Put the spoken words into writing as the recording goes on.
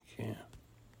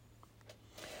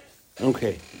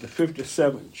Okay, the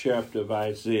 57th chapter of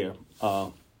Isaiah.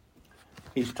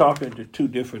 He's talking to two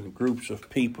different groups of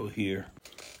people here.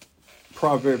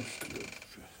 Proverbs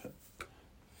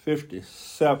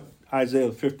 57,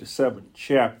 Isaiah 57th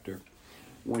chapter,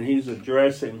 when he's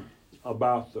addressing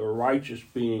about the righteous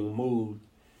being moved,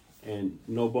 and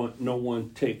no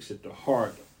one takes it to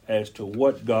heart as to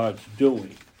what God's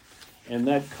doing. And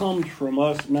that comes from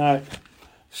us not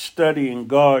studying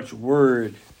God's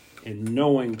word and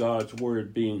knowing God's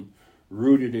word, being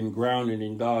rooted and grounded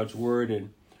in God's word.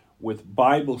 And with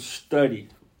Bible study,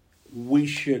 we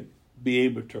should be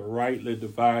able to rightly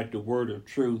divide the word of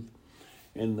truth.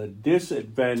 And the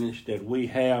disadvantage that we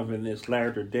have in this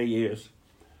latter day is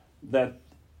that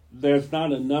there's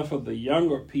not enough of the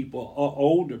younger people or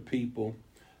older people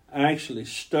actually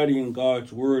studying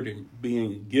God's word and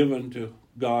being given to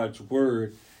God's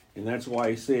word. And that's why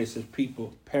he says that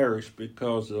people perish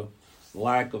because of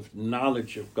lack of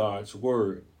knowledge of God's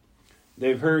word.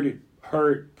 They've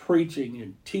heard preaching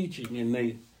and teaching, and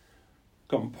they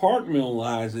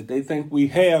compartmentalize it. They think we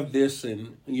have this,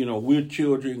 and we're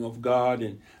children of God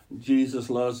and Jesus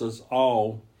loves us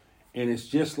all. And it's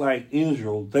just like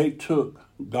Israel. They took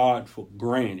God for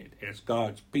granted as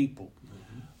God's people.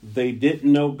 Mm-hmm. They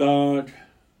didn't know God.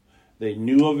 They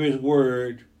knew of his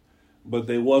word, but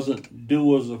they wasn't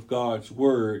doers of God's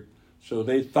word. So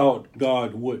they thought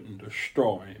God wouldn't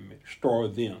destroy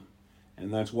them.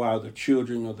 And that's why the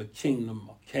children of the kingdom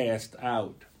are cast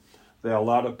out. There are a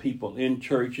lot of people in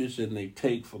churches, and they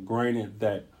take for granted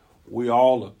that we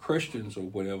all are Christians or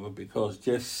whatever, because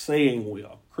just saying we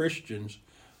are Christians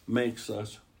makes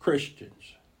us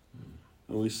Christians.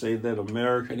 And we say that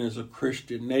America is a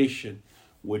Christian nation,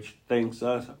 which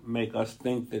make us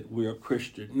think that we're a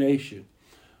Christian nation.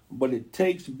 But it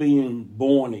takes being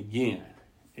born again.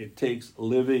 It takes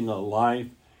living a life,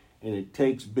 and it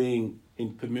takes being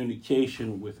in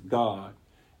communication with God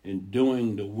and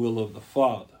doing the will of the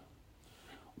Father.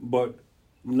 But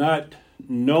not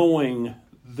knowing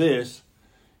this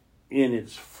in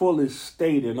its fullest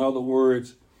state, in other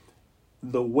words,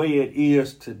 the way it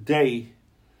is today,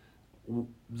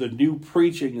 the new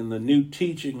preaching and the new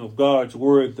teaching of God's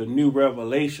word, the new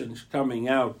revelations coming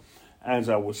out, as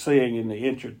I was saying in the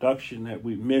introduction that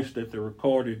we missed, that the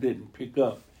recorder didn't pick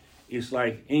up. It's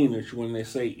like Enoch, when they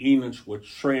say Enoch was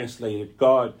translated,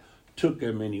 God took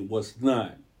him and he was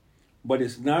not. But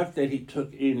it's not that he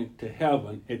took Enoch to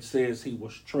heaven. It says he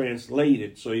was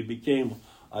translated, so he became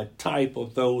a type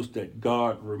of those that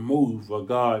God removed, or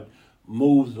God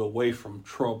moves away from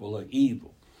trouble or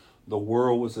evil. The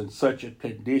world was in such a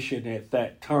condition at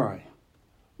that time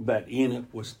that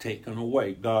Enoch was taken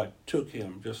away. God took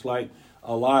him, just like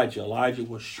Elijah. Elijah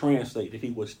was translated. He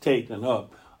was taken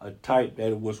up, a type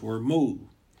that was removed.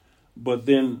 But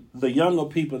then the younger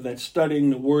people that's studying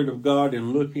the word of God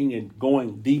and looking and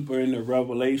going deeper into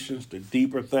revelations, the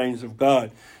deeper things of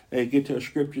God, they get to a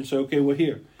scripture and say, okay, well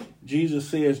here, Jesus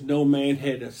says no man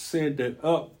had ascended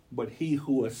up, but he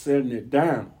who ascended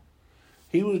down.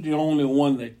 He was the only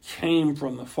one that came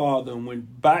from the Father and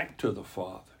went back to the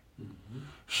Father. Mm-hmm.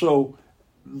 So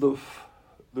the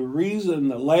reason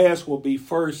the last will be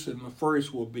first and the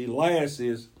first will be last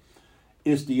is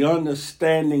the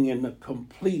understanding and the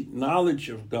complete knowledge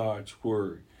of God's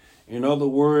word. In other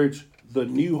words, the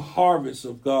new harvest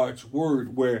of God's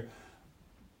word, where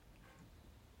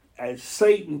as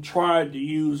Satan tried to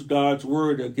use God's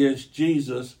word against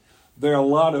Jesus, there are a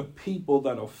lot of people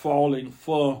that are falling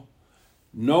for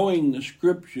knowing the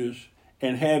scriptures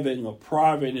and having a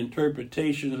private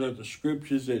interpretation of the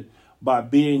scriptures, and by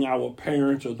being our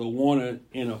parents or the one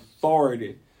in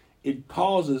authority, it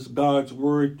causes God's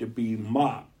word to be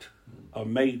mocked or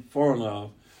made fun of,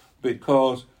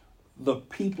 because the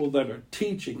people that are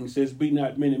teaching, it says, be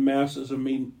not many masters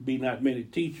and be not many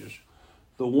teachers.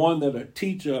 The one that are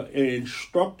teacher and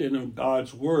instructing of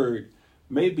God's word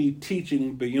may be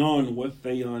teaching beyond what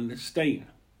they understand.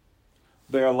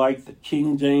 They're like the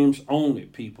King James only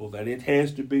people, that it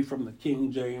has to be from the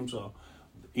King James, or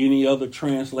any other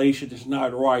translation is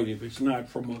not right if it's not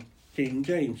from a King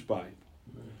James Bible.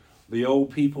 The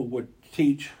old people would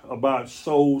teach about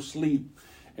soul sleep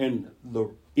and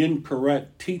the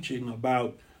incorrect teaching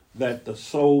about that the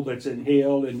soul that's in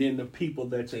hell and then the people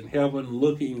that's in heaven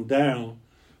looking down.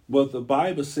 But the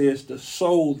Bible says the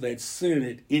soul that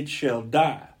sinneth, it shall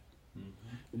die.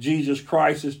 Mm-hmm. Jesus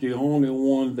Christ is the only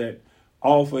one that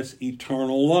offers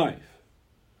eternal life.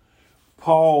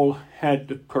 Paul had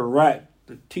to correct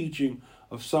the teaching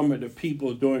of some of the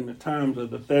people during the times of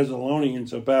the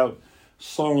Thessalonians about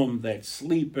some that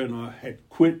sleeping or had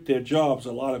quit their jobs.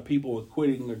 A lot of people were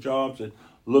quitting their jobs and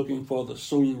looking for the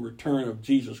soon return of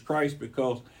Jesus Christ,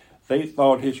 because they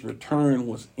thought his return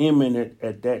was imminent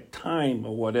at that time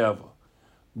or whatever.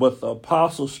 But the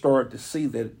apostles started to see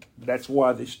that. That's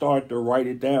why they started to write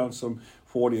it down some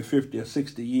 40 or 50 or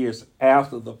 60 years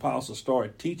after the apostles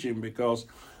started teaching, because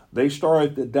they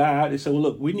started to die. They said, well,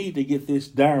 look, we need to get this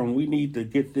down. We need to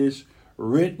get this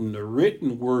written, the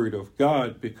written word of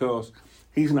God, because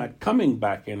he's not coming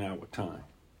back in our time.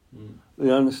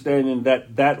 The understanding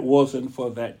that that wasn't for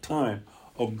that time.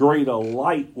 A greater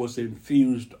light was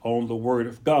infused on the word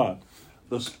of God.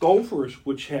 The Scoffers,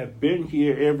 which have been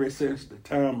here ever since the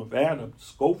time of Adam,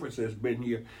 Scoffers has been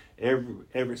here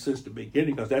ever since the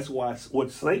beginning, because that's why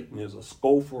what Satan is, a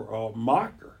scoffer or a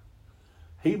mocker.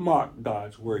 He mocked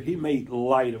God's word. He made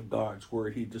light of God's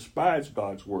word. He despised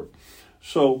God's word.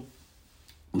 So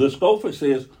the Scoffer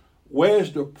says,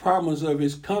 where's the promise of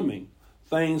his coming?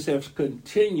 Things have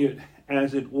continued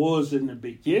as it was in the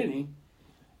beginning,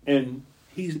 and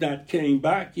he's not came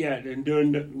back yet. And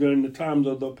during the times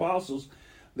of the apostles,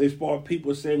 there's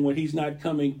people saying, well, he's not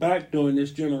coming back during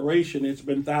this generation. It's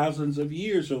been thousands of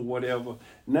years or whatever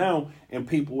now. And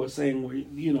people were saying,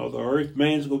 well, the earth,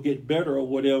 man's going to get better or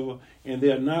whatever. And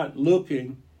they're not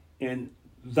looking. And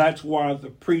that's why the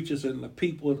preachers and the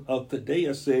people of today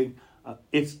are saying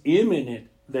it's imminent,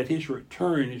 that his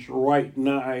return is right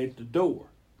nigh at the door.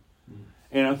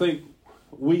 And I think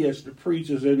we as the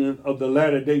preachers of the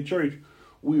Latter-day Church,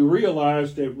 we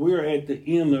realize that we're at the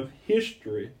end of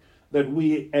history, that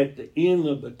we at the end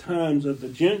of the times of the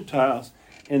Gentiles,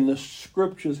 and the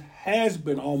scriptures has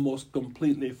been almost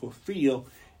completely fulfilled,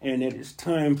 and it is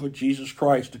time for Jesus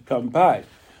Christ to come back.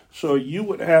 So you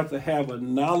would have to have a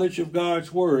knowledge of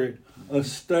God's word, a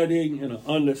studying and an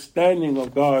understanding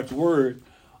of God's word,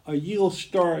 or you'll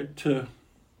start to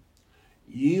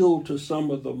yield to some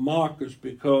of the mockers,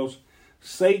 because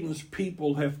Satan's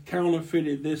people have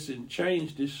counterfeited this and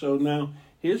changed it. So now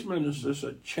his ministers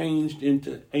are changed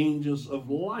into angels of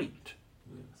light.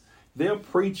 Yes. They're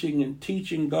preaching and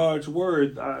teaching God's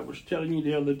word. I was telling you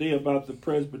the other day about the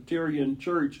Presbyterian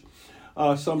Church.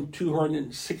 Some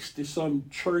 260 some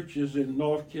churches in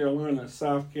North Carolina,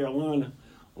 South Carolina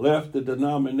left the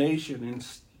denomination,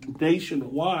 and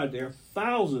nationwide there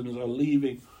thousands are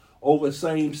leaving over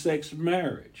same-sex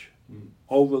marriage,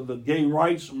 over the gay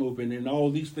rights movement and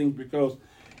all these things, because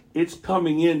it's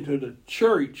coming into the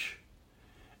church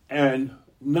and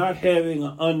not having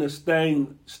an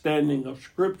understanding of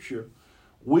Scripture.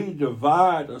 We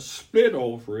divide or split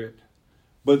over it,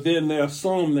 but then there are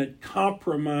some that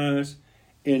compromise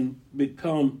and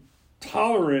become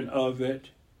tolerant of it,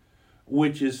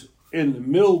 which is in the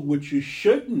middle, which you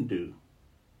shouldn't do.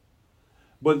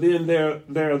 But then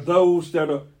there are those that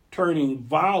are turning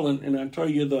violent, and I tell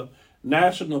you, the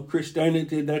national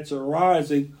Christianity that's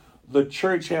arising, the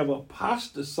church have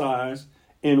apostatized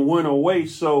and went away.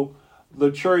 So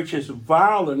the church is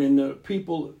violent, and the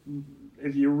people,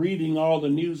 if you're reading all the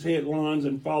news headlines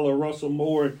and follow Russell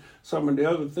Moore and some of the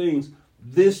other things,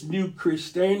 this new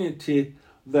Christianity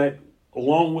that,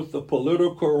 along with the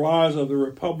political rise of the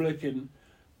Republican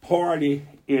Party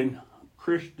in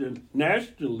Christian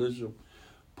nationalism,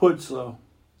 puts a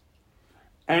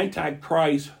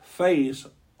Antichrist face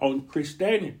on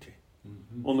Christianity,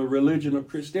 on the religion of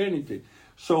Christianity.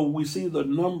 So we see the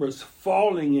numbers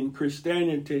falling in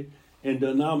Christianity and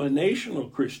denominational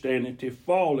Christianity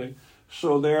falling.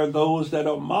 So there are those that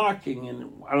are mocking,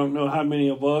 and I don't know how many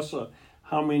of us or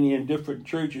how many in different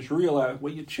churches realize,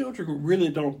 well, your children really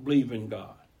don't believe in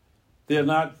God. They're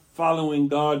not following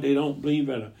God. They don't believe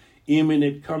in an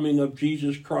imminent coming of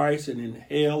Jesus Christ and in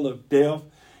hell of death,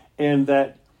 and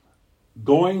that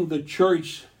going to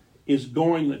church is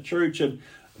going to church. And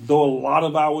though a lot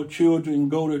of our children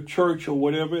go to church or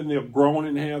whatever, and they're grown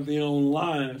and have their own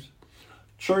lives,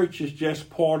 church is just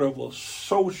part of a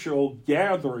social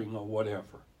gathering or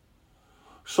whatever.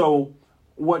 So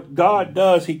what God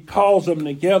does, he calls them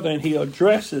together and he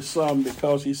addresses some,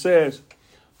 because he says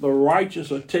the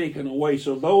righteous are taken away.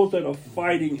 So those that are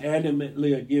fighting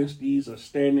adamantly against these are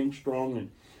standing strong.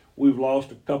 And we've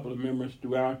lost a couple of members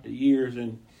throughout the years,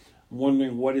 and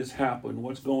wondering what has happened,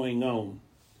 what's going on.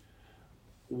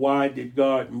 Why did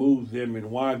God move them, and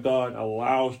why God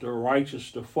allows the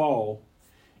righteous to fall?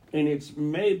 And it's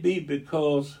maybe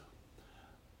because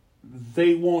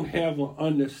they won't have an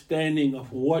understanding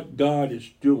of what God is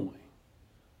doing.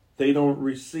 They don't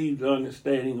receive the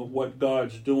understanding of what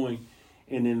God's doing.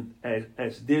 And then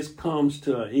as this comes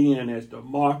to an end, as the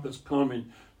markers come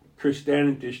and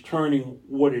Christianity is turning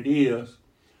what it is,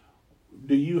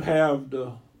 do you have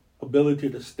the ability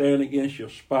to stand against your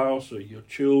spouse or your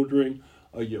children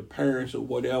or your parents or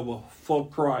whatever for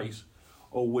Christ?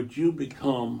 Or would you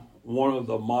become one of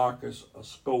the mockers or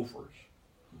scoffers?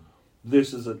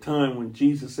 This is a time when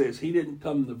Jesus says he didn't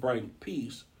come to bring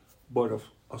peace, but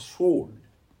a sword.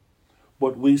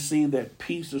 But we see that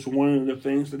peace is one of the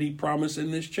things that he promised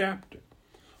in this chapter.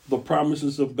 The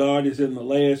promises of God is in the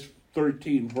last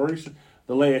 13 verses,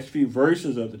 the last few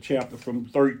verses of the chapter from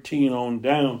 13 on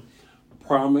down.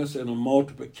 Promise and a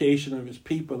multiplication of his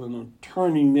people and a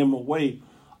turning them away,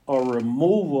 a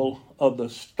removal of the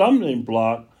stumbling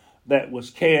block that was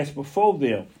cast before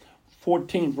them.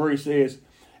 14th verse says,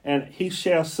 and he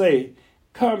shall say,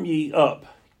 come ye up,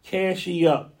 cast ye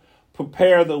up,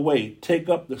 prepare the way, take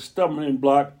up the stumbling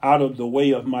block out of the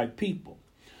way of my people.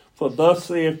 For thus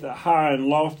saith the high and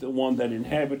lofty one that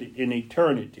inhabited in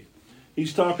eternity.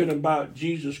 He's talking about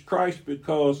Jesus Christ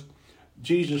because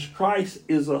Jesus Christ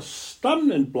is a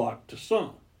stumbling block to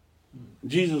some.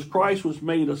 Jesus Christ was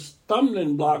made a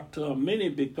stumbling block to many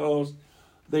because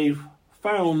they've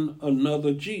found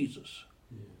another Jesus.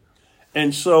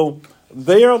 And so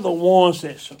they're the ones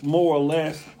that more or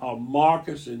less are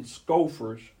markers and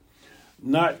scoffers,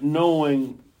 not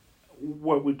knowing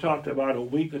what we talked about a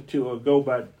week or two ago,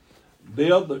 but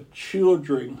they're the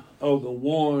children of the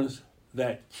ones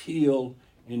that killed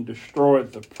and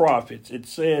destroyed the prophets. It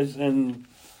says in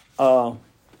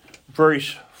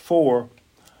verse 4,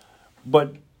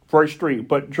 but verse 3,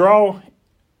 but draw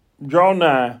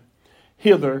nigh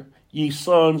hither, ye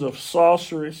sons of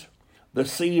sorcerers, the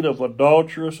seed of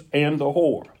adulterers and the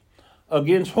whore.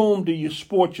 Against whom do you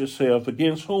sport yourselves?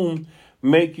 Against whom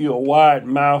make you a wide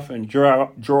mouth and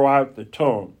draw out the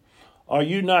tongue? Are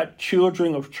you not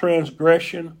children of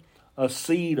transgression, a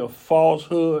seed of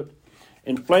falsehood,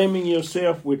 inflaming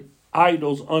yourself with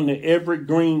idols under every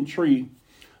green tree,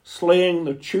 slaying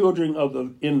the children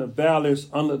in the valleys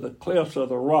under the clefts of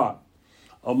the rock?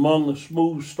 Among the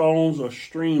smooth stones or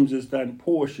streams is thine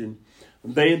portion.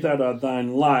 They that are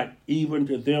thine lot, even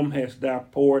to them hast thou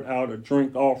poured out a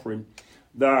drink offering.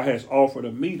 Thou hast offered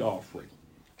a meat offering.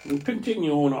 We'll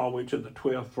continue on all the way to the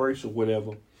 12th verse or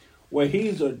whatever, where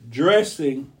he's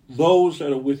addressing those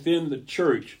that are within the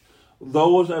church,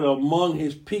 those that are among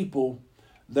his people,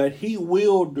 that he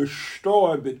will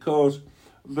destroy because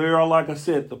they are, like I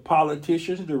said, the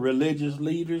politicians, the religious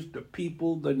leaders, the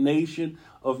people, the nation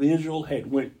of Israel had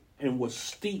went and was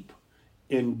steep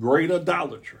in great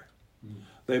idolatry.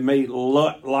 They made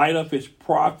light of his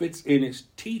prophets and his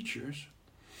teachers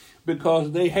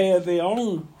because they had their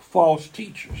own false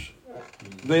teachers,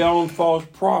 their own false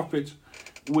prophets,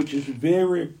 which is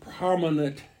very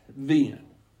prominent then,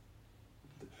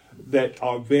 that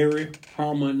are very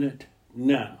prominent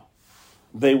now.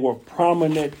 They were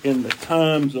prominent in the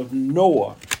times of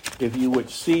Noah. If you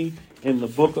would see in the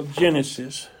book of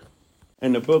Genesis,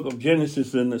 in the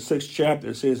 6th chapter,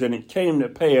 it says, and it came to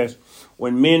pass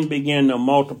when men began to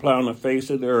multiply on the face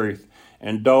of the earth,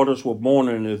 and daughters were born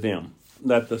unto them,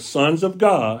 that the sons of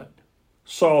God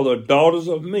saw the daughters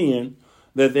of men,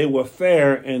 that they were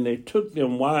fair, and they took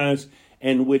them wives,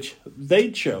 and which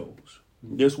they chose.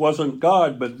 This wasn't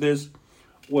God, but this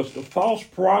was the false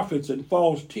prophets and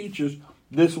false teachers.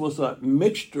 This was a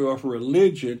mixture of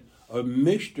religion, a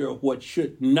mixture of what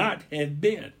should not have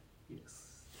been.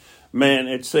 Man,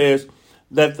 it says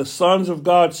that the sons of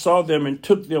God saw them and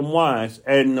took them wives.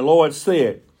 And the Lord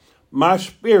said, my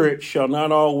spirit shall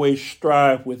not always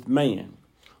strive with man,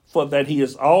 for that he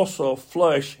is also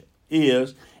flesh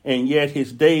is, and yet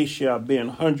his days shall be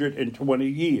 120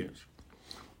 years.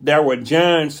 There were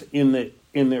giants in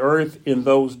the earth in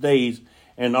those days,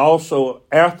 and also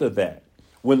after that,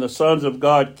 when the sons of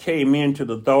God came in to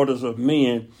the daughters of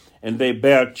men, and they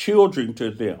bare children to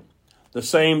them. The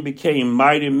same became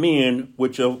mighty men,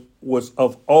 which was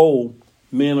of old,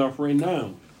 men of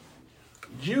renown.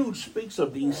 Jude speaks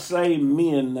of these same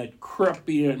men that crept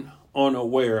in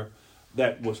unaware,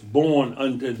 that was born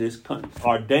unto this,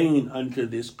 ordained unto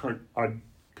this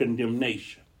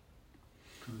condemnation.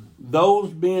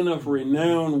 Those men of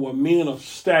renown were men of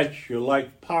stature,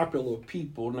 like popular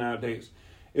people nowadays.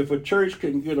 If a church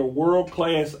can get a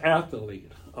world-class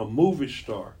athlete, a movie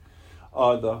star,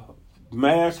 the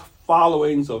mass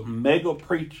followings of mega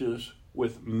preachers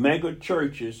with mega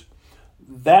churches,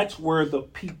 that's where the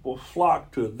people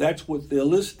flock to. That's what they're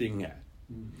listening at.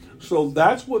 So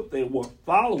that's what they were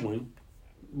following,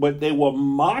 but they were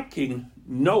mocking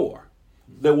Noah.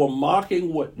 They were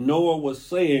mocking what Noah was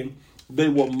saying. They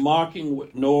were mocking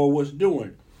what Noah was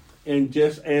doing. And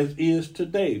just as is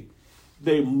today,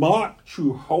 they mock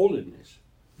true holiness.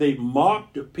 They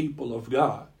mock the people of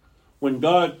God. When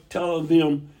God telling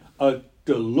them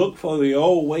to look for the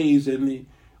old ways, and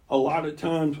a lot of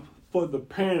times for the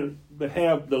parent to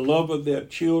have the love of their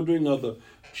children, or the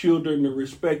children to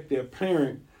respect their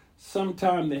parent,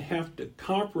 sometimes they have to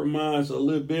compromise a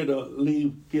little bit or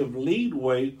give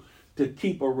leadway to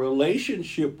keep a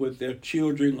relationship with their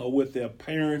children or with their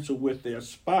parents or with their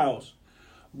spouse.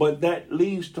 But that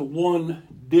leads to one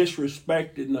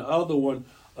disrespecting the other one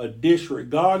or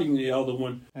disregarding the other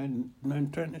one. And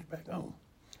then turn this back on.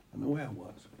 I know where I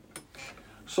was.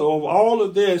 So of all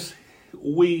of this,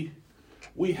 we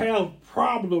have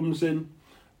problems, and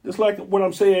just like what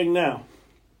I'm saying now,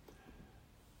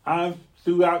 I've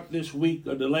throughout this week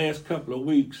or the last couple of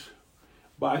weeks,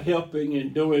 by helping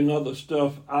and doing other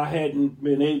stuff, I hadn't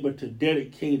been able to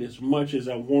dedicate as much as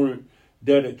I wanted to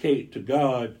dedicate to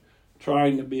God,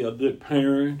 trying to be a good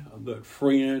parent, a good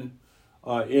friend,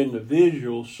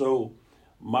 individual. So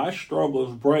my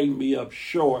struggles bring me up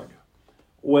short,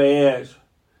 whereas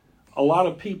a lot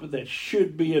of people that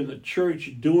should be in the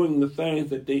church doing the things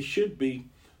that they should be,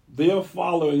 they're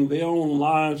following their own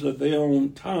lives or their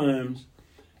own times.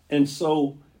 And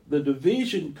so the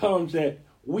division comes that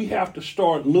we have to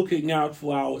start looking out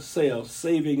for ourselves,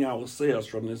 saving ourselves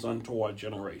from this untoward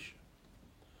generation.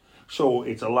 So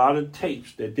it's a lot of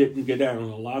tapes that didn't get out,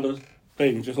 and a lot of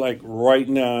things, just like right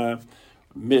now,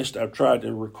 I've tried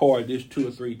to record this 2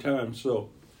 or 3 times. So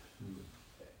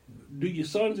do your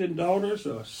sons and daughters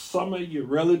or some of your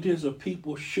relatives or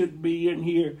people should be in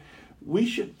here? We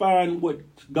should find what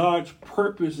God's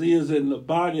purpose is in the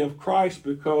body of Christ,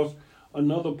 because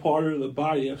another part of the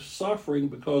body is suffering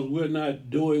because we're not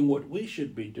doing what we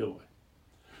should be doing.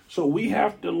 So we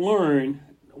have to learn.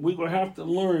 We're going to have to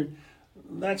learn.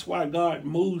 That's why God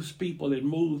moves people and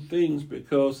moves things,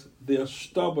 because they're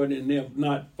stubborn and they're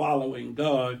not following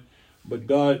God. But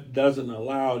God doesn't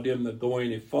allow them to go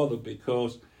any further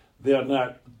because they're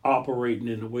not operating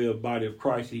in the way of the body of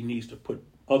Christ. He needs to put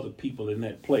other people in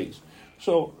that place.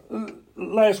 So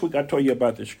last week I told you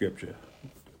about the scripture,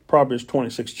 Proverbs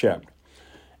 26th chapter.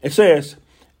 It says,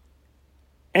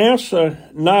 "Answer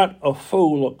not a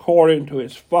fool according to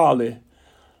his folly,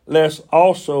 lest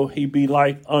also he be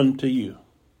like unto you."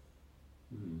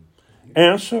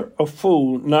 Answer a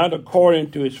fool not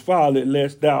according to his folly,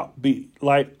 lest thou be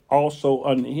like also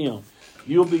unto him.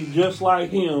 You'll be just like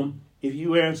him if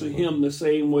you answer him the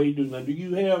same way you do. Now, do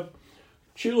you have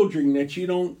children that you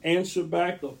don't answer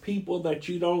back, or people that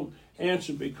you don't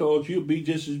answer because you'll be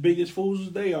just as big as fools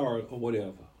as they are, or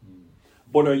whatever?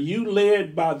 But are you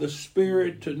led by the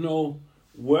Spirit to know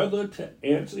whether to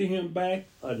answer him back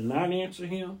or not answer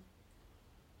him?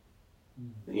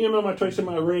 You remember I told you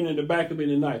somebody ran in the back of me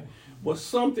tonight. Well,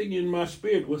 something in my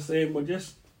spirit was saying, well,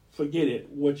 just forget it,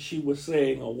 what she was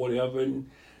saying or whatever. And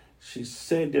she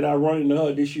said, did I run into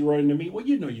her? Did she run into me? Well,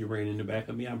 you know you ran in the back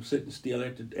of me. I'm sitting still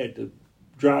at the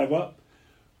drive up.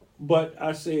 But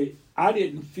I said, I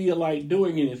didn't feel like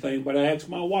doing anything, but I asked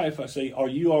my wife, I say, are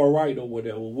you all right or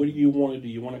whatever? What do you want to do?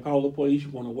 You want to call the police? You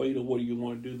want to wait, or what do you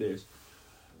want to do this?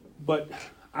 But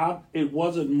it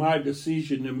wasn't my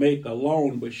decision to make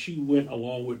alone, but she went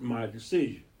along with my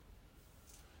decision.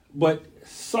 But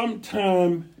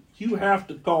sometime you have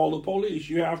to call the police.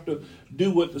 You have to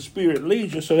do what the Spirit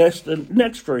leads you. So that's the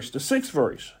next verse, the 6th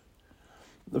verse.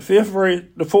 The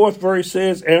 4th verse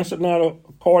says, answer not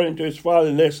according to his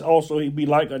folly, lest also he be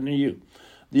like unto you.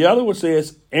 The other one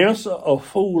says, answer a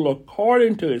fool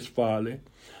according to his folly,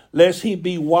 lest he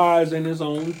be wise in his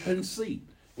own conceit.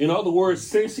 In other words,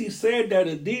 since he said that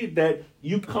or did that,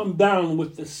 you come down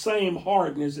with the same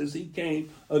hardness as he came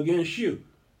against you.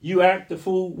 You act a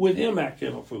fool with him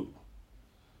acting a fool.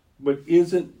 But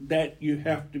isn't that you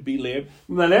have to be led?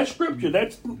 Now that scripture,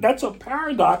 that's a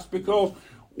paradox, because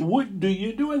what do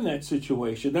you do in that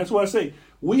situation? That's why I say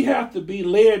we have to be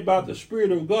led by the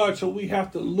Spirit of God, so we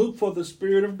have to look for the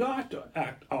Spirit of God to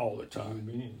act all the time.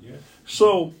 Yeah.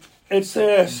 So it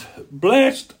says,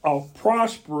 blessed or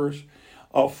prosperous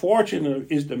or fortunate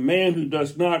is the man who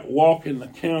does not walk in the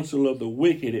counsel of the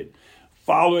wicked,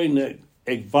 following the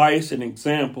advice and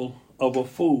example of a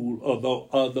fool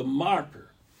or the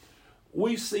mocker.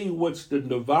 We see what's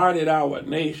divided our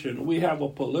nation. We have a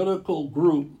political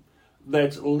group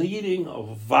that's leading a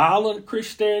violent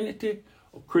Christianity,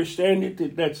 a Christianity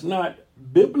that's not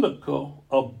biblical,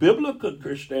 a biblical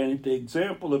Christianity,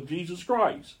 example of Jesus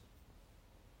Christ.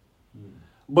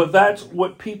 But that's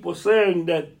what people are saying,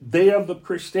 that they are the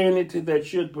Christianity that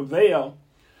should prevail.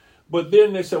 But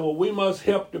then they say, well, we must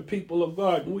help the people of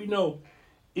God. And we know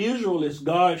Israel is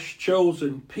God's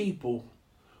chosen people,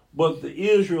 but the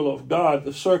Israel of God,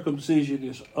 the circumcision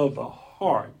is of the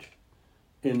heart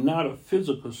and not a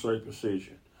physical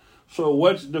circumcision. So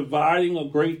what's dividing a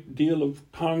great deal of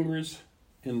Congress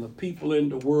and the people in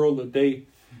the world today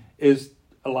is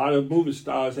a lot of movie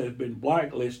stars have been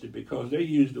blacklisted because they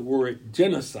use the word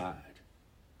genocide.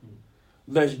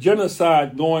 there's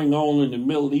genocide going on in the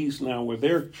Middle East now, where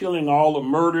they're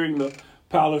murdering the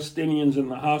Palestinians in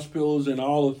the hospitals and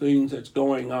all the things that's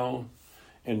going on.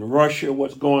 In Russia,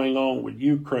 what's going on with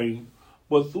Ukraine.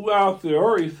 But throughout the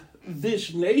earth,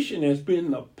 this nation has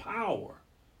been the power,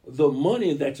 the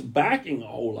money that's backing a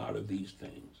whole lot of these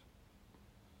things.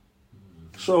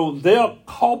 So they're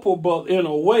culpable in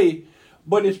a way,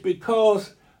 but it's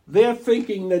because they're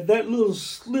thinking that little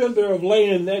slither of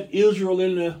land, that Israel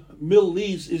in the Middle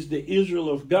East, is the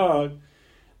Israel of God.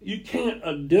 You can't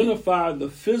identify the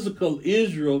physical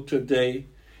Israel today,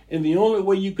 and the only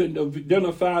way you can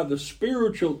identify the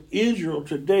spiritual Israel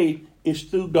today is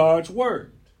through God's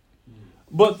word.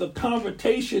 But the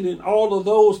confrontation and all of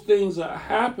those things are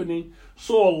happening,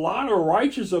 so a lot of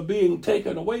righteous are being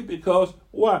taken away because,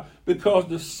 why? Because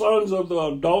the sons of the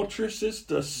adulteresses,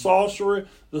 the sorcerer,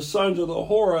 the sons of the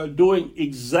whore are doing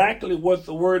exactly what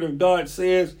the word of God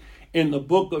says in the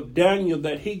book of Daniel,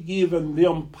 that he given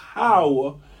them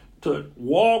power to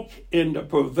walk and to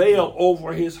prevail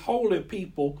over his holy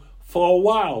people for a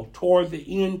while, toward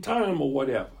the end time or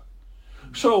whatever.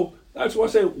 So that's why I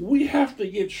say we have to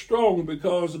get strong,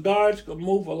 because God's going to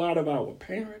move a lot of our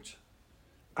parents,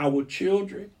 our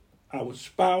children, our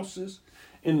spouses,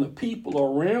 and the people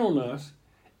around us,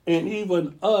 and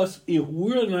even us, if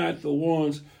we're not the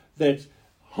ones that's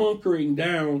hunkering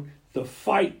down to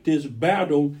fight this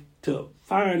battle, to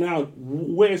find out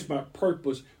where's my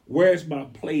purpose, where's my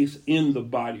place in the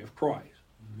body of Christ.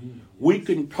 We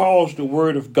can cause the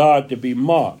word of God to be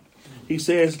mocked. He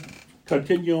says,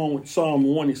 continue on with Psalm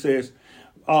 1, he says,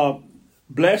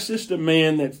 blessed is the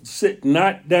man that sit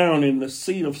not down in the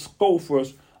seat of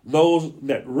scoffers, those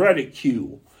that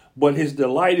ridicule, but his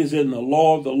delight is in the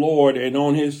law of the Lord, and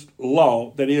on his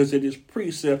law, that is, in his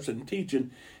precepts and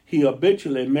teaching, he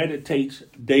habitually meditates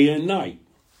day and night.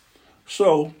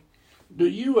 So, do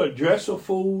you address a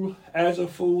fool as a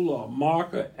fool, or a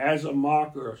marker as a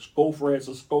marker, or a scoffer as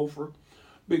a scoffer?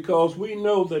 Because we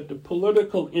know that the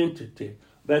political entity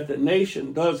that the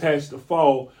nation has to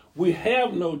fall. We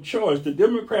have no choice. The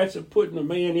Democrats are putting a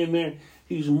man in there.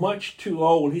 He's much too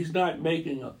old. He's not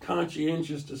making a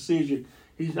conscientious decision.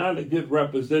 He's not a good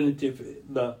representative.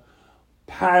 The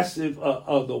passive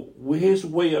his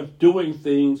way of doing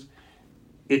things,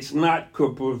 it's not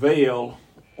could prevail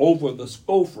over the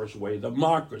scoffer's way, the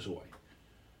marker's way.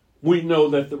 We know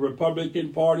that the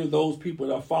Republican Party, those people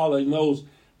that are following those,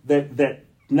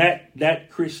 that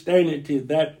Christianity,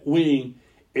 that wing,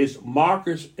 is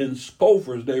markers and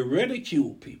scoffers. They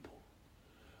ridicule people.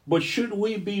 But should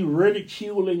we be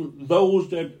ridiculing those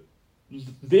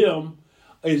them?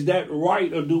 Is that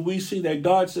right? Or do we see that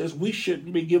God says we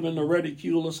shouldn't be given the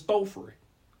ridicule of scoffery?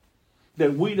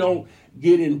 That we don't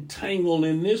get entangled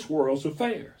in this world's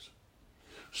affairs.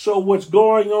 So what's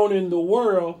going on in the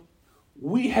world,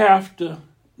 we have to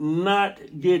not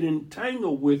get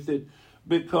entangled with it,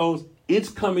 because it's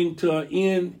coming to an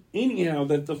end anyhow,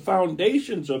 that the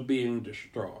foundations are being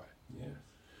destroyed. Yes.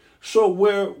 So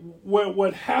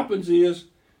what happens is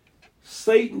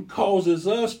Satan causes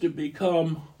us to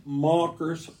become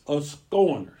mockers or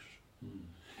scorners.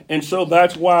 And so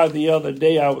that's why the other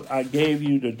day I gave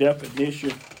you the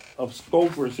definition of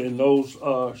scoffers in those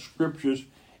scriptures,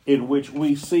 in which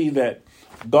we see that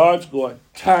God's going to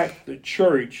attack the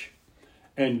church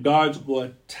and God's going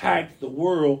to attack the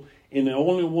world. And the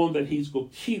only one that he's going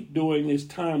to keep during this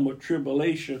time of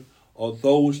tribulation are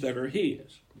those that are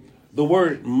his. The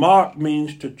word mock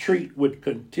means to treat with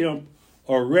contempt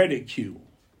or ridicule.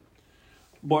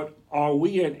 But are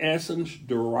we in essence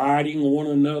deriding one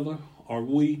another? Are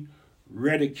we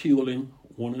ridiculing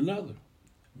one another?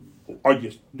 Are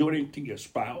you doing it to your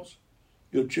spouse,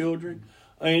 your children,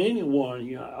 or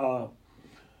anyone?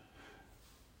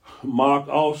 Mock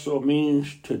also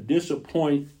means to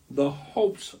disappoint the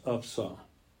hopes of some.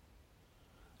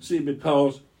 See,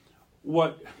 because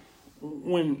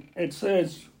when it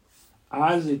says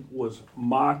Isaac was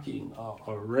mocking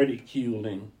or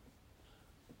ridiculing,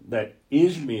 that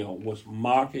Ishmael was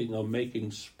mocking or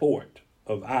making sport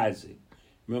of Isaac.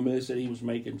 Remember, they said he was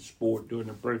making sport during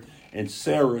the birth, and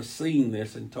Sarah seen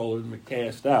this and told him to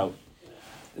cast out.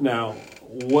 Now,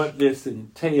 what this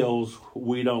entails,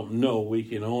 we don't know. We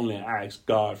can only ask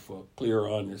God for a clear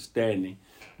understanding.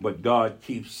 But God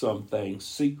keeps some things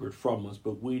secret from us.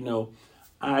 But we know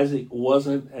Isaac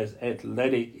wasn't as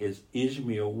athletic as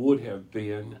Ishmael would have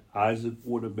been. Isaac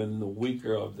would have been the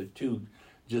weaker of the two,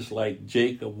 just like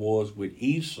Jacob was with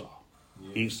Esau.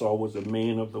 Yeah. Esau was a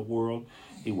man of the world.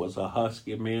 He was a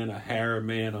husky man, a hairy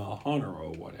man, or a hunter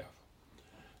or whatever.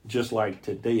 Just like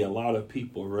today, a lot of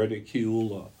people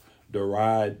ridicule or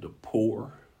deride the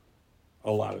poor,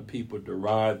 A lot of people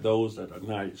deride those that are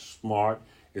not as smart,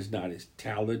 is not as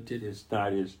talented, is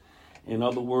not as, in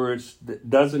other words, that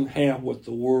doesn't have what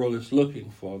the world is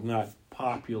looking for, not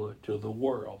popular to the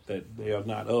world, that they are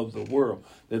not of the world,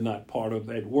 they're not part of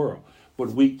that world. But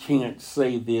we can't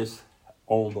say this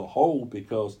on the whole,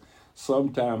 because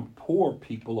sometimes poor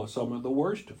people are some of the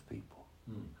worst of people.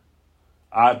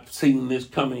 I've seen this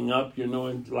coming up,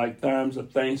 in like times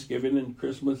of Thanksgiving and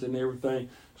Christmas and everything.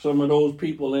 Some of those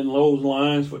people in those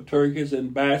lines for turkeys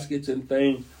and baskets and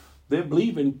things, they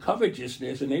believe in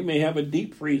covetousness, and they may have a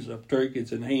deep freezer of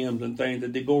turkeys and hams and things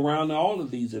that they go around to all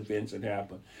of these events that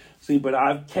happen. See, but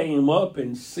I've came up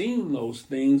and seen those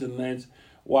things, and that's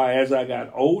why as I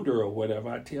got older or whatever,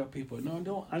 I tell people,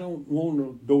 I don't want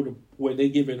to go to where they're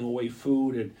giving away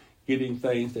food and getting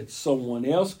things that someone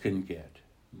else can get.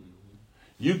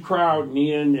 You crowding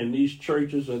in, and these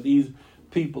churches or these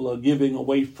people are giving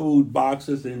away food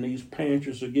boxes, and these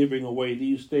pantries are giving away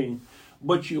these things.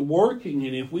 But you're working,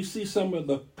 and if we see some of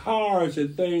the cars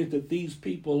and things that these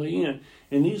people are in,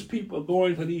 and these people are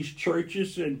going to these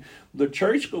churches, and the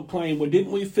church will claim, well,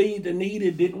 didn't we feed the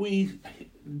needy? Didn't we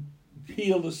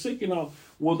heal the sick and all?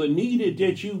 Well, the needy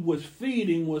that you was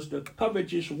feeding was the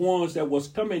covetous ones that was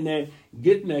coming there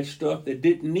getting that stuff that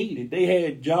didn't need it. They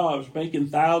had jobs making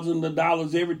thousands of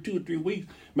dollars every 2 or 3 weeks,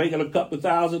 making a couple of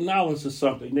 $1,000s or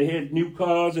something. They had new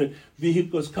cars and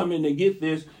vehicles coming to get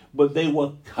this, but they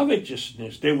were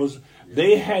covetousness.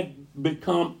 They had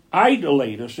become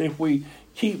idolaters. If we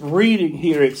keep reading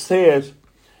here, it says,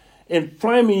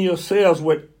 inflaming yourselves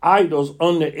with idols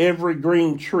under every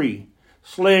green tree,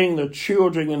 slaying the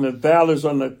children in the valleys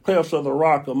on the clefts of the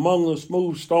rock, among the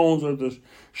smooth stones of the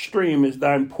stream is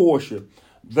thine portion.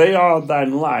 They are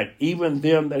thine light, even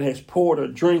them that has poured a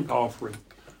drink offering.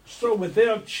 So with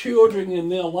their children in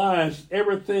their lives,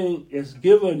 everything is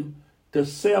given to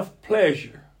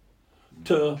self-pleasure,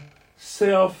 to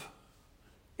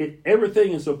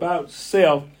everything is about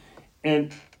self,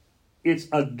 and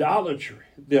it's idolatry.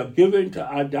 They're given to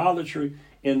idolatry,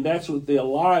 and that's what their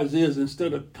lives is.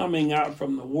 Instead of coming out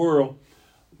from the world,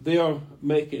 they're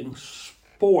making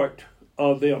sport,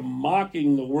 or they're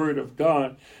mocking the word of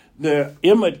God. They're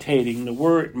imitating. The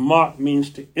word mock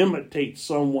means to imitate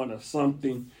someone or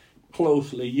something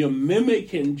closely. You're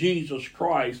mimicking Jesus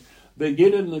Christ. They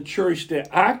get in the church, they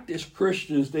act as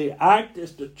Christians, they act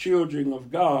as the children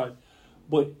of God,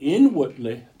 but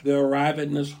inwardly they're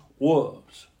ravenous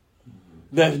wolves.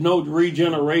 There's no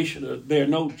regeneration, there's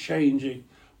no changing.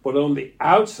 But on the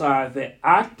outside, they're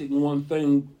acting one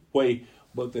thing way,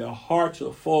 but their hearts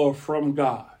are far from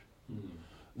God.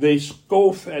 They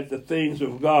scoff at the things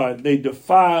of God. They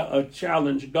defy or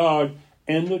challenge God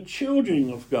and the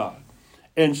children of God.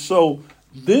 And so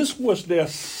this was their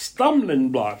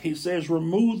stumbling block. He says,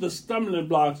 remove the stumbling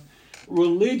blocks.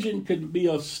 Religion can be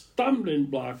a stumbling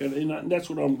block. And that's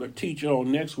what I'm going to teach you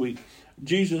on next week.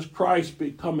 Jesus Christ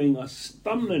becoming a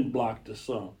stumbling block to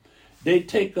some. They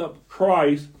take up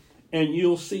Christ, and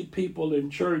you'll see people in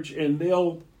church, and they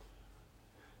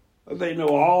know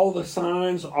all the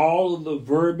signs, all of the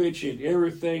verbiage and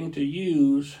everything to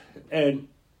use, and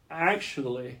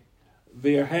actually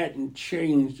there hadn't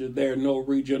changed. There's no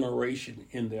regeneration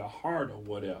in their heart or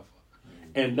whatever.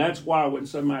 And that's why when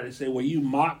somebody say, well, you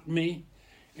mock me,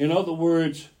 in other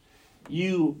words,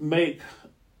 you make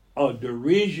a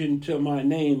derision to my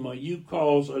name, or you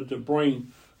cause to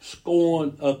bring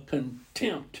scorn or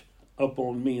contempt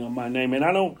upon me on my name. And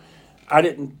I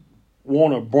didn't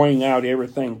want to bring out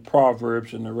everything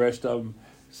Proverbs and the rest of them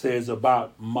says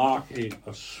about mocking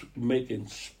or making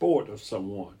sport of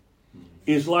someone.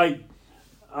 It's like,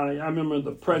 I remember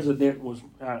the president was,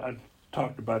 I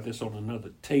talked about this on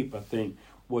another tape, I think,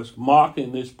 was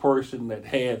mocking this person that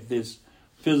had this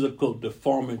physical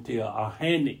deformity or a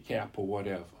handicap or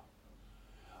whatever.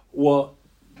 Well,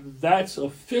 that's a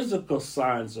physical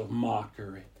signs of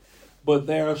mockery. But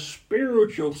there are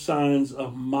spiritual signs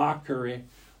of mockery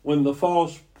when the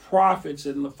false prophets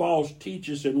and the false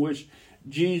teachers, in which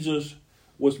Jesus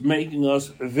was making us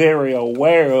very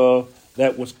aware of,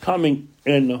 that was coming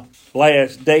in the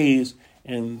last days.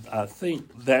 And I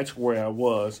think that's where I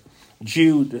was.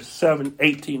 Jude, the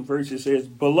 7:18 verse says,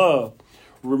 Beloved,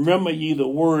 remember ye the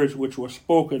words which were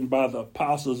spoken by the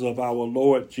apostles of our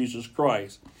Lord Jesus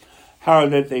Christ, how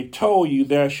that they told you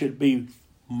there should be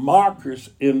mockers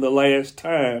in the last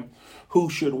time, who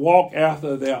should walk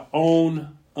after their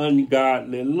own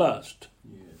ungodly lust.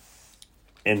 Yes.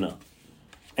 In the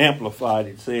Amplified,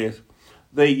 it says,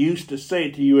 they used to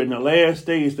say to you in the last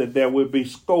days that there would be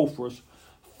scoffers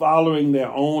following their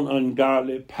own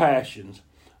ungodly passions.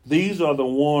 These are the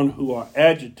ones who are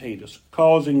agitators,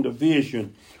 causing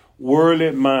division,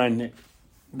 worldly minded,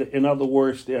 In other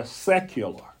words, they're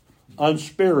secular,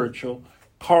 unspiritual,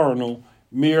 carnal,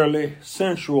 merely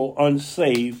sensual,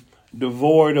 unsaved,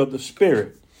 devoid of the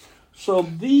Spirit. So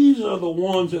these are the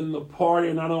ones in the party,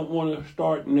 and I don't want to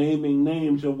start naming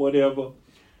names or whatever,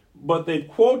 but they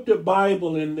quote the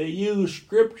Bible and they use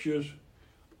scriptures,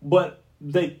 but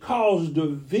they cause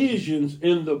divisions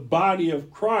in the body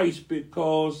of Christ,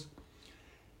 because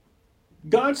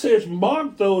God says,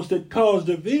 mark those that cause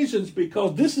divisions,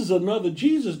 because this is another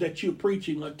Jesus that you're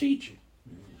preaching or teaching.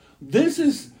 This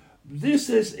is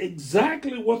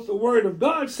exactly what the word of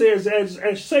God says,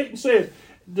 as Satan says.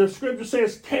 The scripture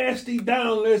says, cast thee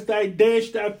down lest thou dash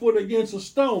thy foot against a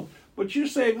stone. But you're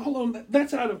saying, hold on,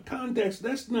 that's out of context.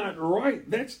 That's not right.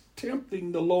 That's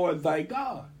tempting the Lord thy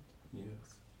God. Yes.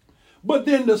 But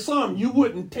then to some, you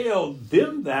wouldn't tell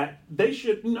them that. They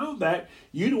should know that.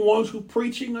 You're the ones who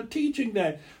preaching or teaching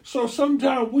that. So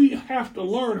sometimes we have to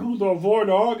learn who to avoid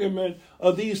the argument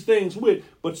of these things with.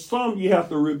 But some you have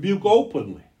to rebuke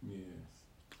openly. Yes.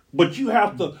 But you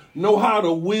have to know how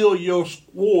to wield your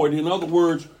sword. In other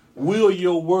words, wield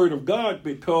your word of God,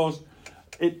 because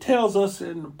it tells us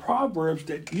in Proverbs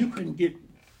that you can get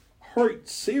hurt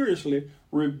seriously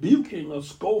rebuking a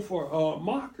scoffer or a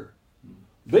mocker.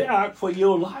 They're out for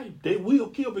your life. They will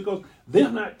kill, because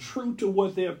they're not true to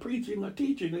what they're preaching or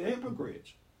teaching. They're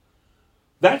hypocrites.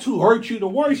 That's who hurt you the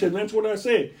worst, and that's what I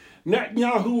said.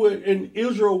 Netanyahu in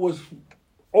Israel was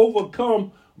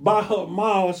overcome by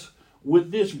Hamas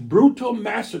with this brutal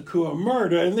massacre or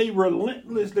murder, and they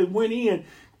relentlessly went in,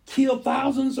 killed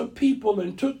thousands of people,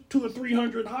 and took 200 or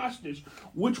 300 hostages,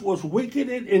 which was wicked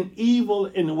and evil,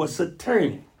 and it was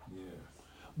satanic.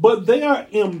 But they are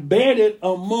embedded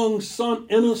among some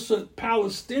innocent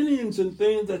Palestinians and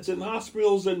things that's in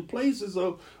hospitals and places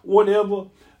of whatever.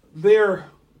 They're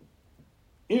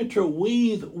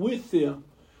interweaved with them.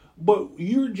 But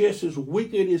you're just as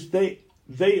wicked as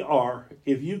they are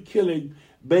if you're killing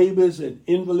babies and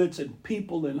invalids and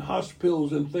people in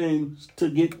hospitals and things to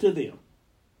get to them.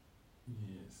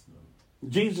 Yes.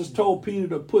 Jesus told Peter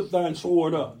to put thine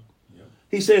sword up. Yep.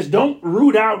 He says, don't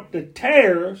root out the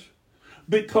tares,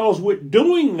 because with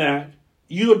doing that,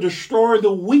 you'll destroy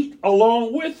the wheat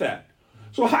along with that.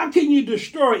 So how can you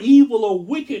destroy evil or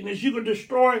wickedness? You can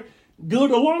destroy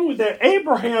good along with that.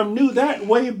 Abraham knew that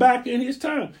way back in his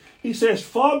time. He says,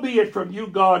 far be it from you,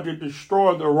 God, to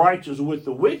destroy the righteous with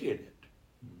the wicked.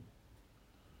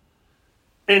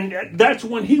 And that's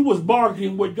when he was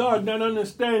bargaining with God, not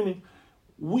understanding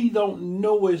we don't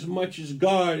know as much as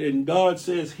God. And God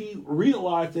says he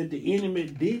realized that the enemy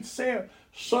did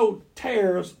sow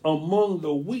tares among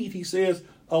the wheat. He says,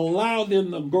 allow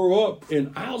them to grow up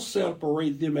and I'll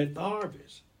separate them at the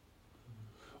harvest.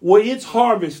 Well, it's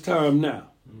harvest time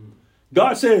now.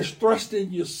 God says, thrust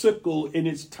in your sickle and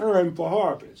it's time for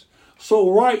harvest.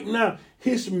 So right now,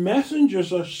 his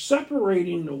messengers are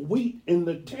separating the wheat and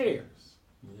the tares.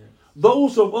 Yes.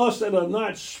 Those of us that are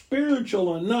not spiritual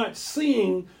are not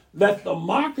seeing that the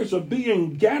mockers are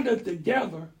being gathered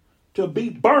together to be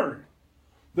burned.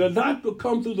 They're not to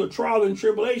come through the trial and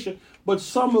tribulation, but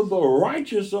some of the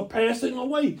righteous are passing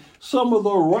away. Some of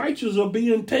the righteous are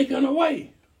being taken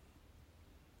away.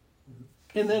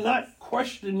 And they're not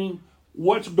questioning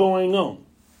what's going on.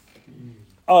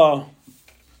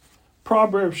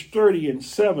 Proverbs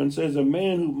 30:7 says, a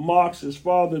man who mocks his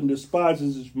father and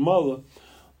despises his mother,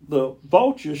 the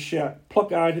vultures shall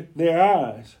pluck out their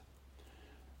eyes.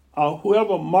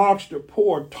 Whoever mocks the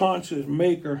poor taunts his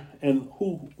maker, and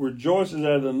who rejoices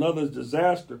at another's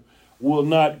disaster will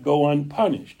not go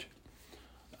unpunished.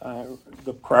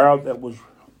 The crowd that was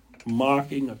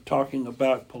mocking or talking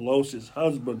about Pelosi's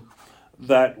husband,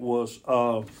 that was,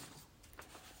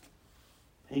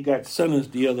 he got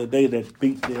sentenced the other day, that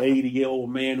beat the 80-year-old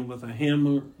man with a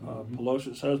hammer,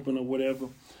 Pelosi's husband or whatever.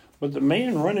 But the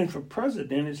man running for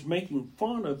president is making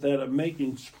fun of that, or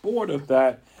making sport of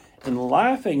that, and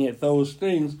laughing at those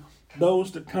things,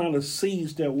 those the kind of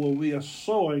seeds that we are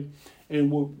sowing.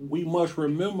 And we must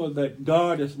remember that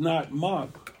God is not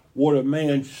mocked. What a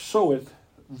man soweth,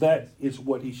 that is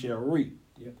what he shall reap.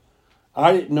 Yep.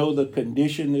 I didn't know the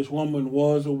condition this woman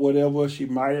was or whatever. She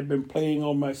might have been playing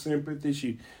on my sympathy.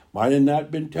 She might have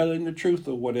not been telling the truth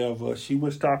or whatever. She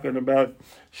was talking about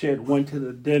she had went to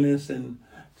the dentist and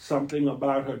something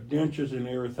about her dentures and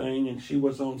everything, and she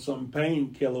was on some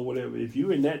painkiller or whatever. If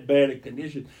you're in that bad a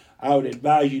condition, I would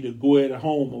advise you to go at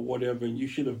home or whatever, and you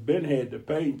should have been had the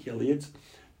painkiller. It's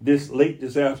this late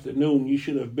this afternoon. You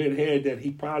should have been had that. He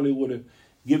probably would have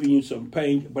given you some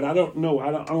pain, but I don't know.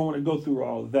 I don't want to go through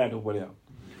all of that or whatever.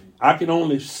 I can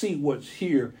only see what's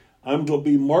here. I'm going to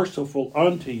be merciful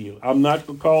unto you. I'm not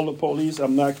going to call the police.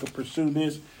 I'm not going to pursue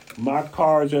this. my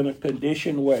car is in a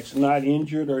condition where it's not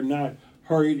injured or not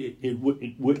hurt, it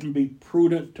wouldn't be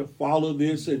prudent to follow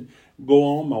this and go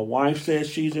on. My wife says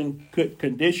she's in good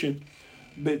condition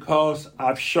because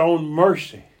I've shown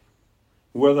mercy,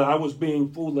 whether I was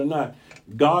being fooled or not.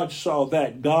 God saw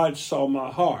that. God saw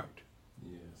my heart.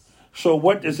 Yes. So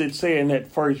what does it say in that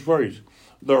first verse?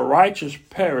 The righteous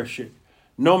perisheth,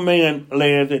 no man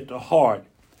layeth at the heart,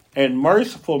 and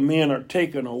merciful men are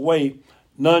taken away,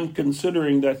 none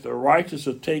considering that the righteous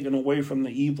are taken away from the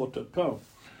evil to come.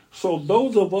 So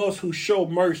those of us who show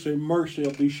mercy, mercy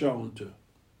will be shown to.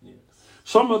 Yes.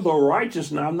 Some of the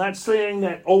righteous, now I'm not saying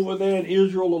that over there in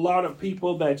Israel, a lot of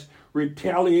people that's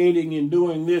retaliating and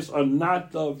doing this are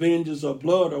not the avengers of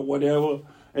blood or whatever,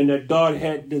 and that God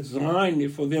had designed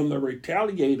it for them to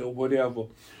retaliate or whatever.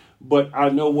 But I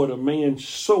know what a man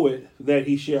soweth, that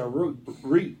he shall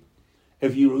reap.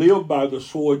 If you live by the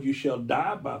sword, you shall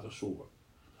die by the sword.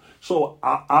 So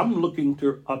I'm looking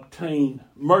to obtain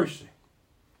mercy.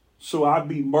 So I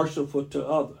be merciful to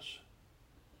others.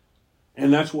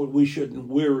 And that's what we shouldn't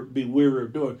be weary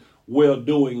of doing. Well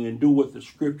doing and do what the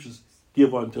scriptures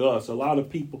give unto us. A lot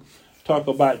of people talk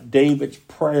about David's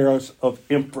prayers of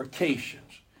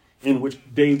imprecations, in which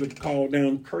David called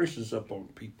down curses upon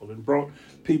people and brought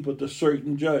people to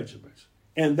certain judgments.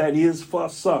 And that is for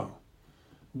some,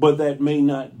 but that may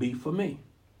not be for me.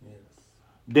 Yes.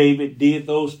 David did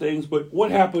those things, but what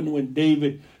happened when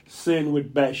David sinned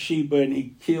with Bathsheba and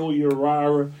he killed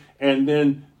Uriah, and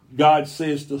then God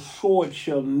says the sword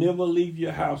shall never leave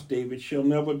your house, David, shall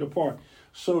never depart.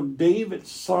 So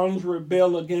David's sons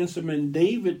rebel against him, and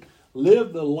David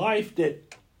lived a life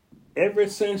that ever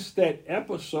since that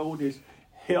episode, his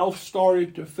health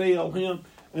started to fail him,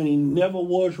 and he never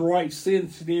was right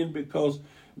since then because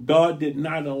God did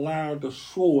not allow the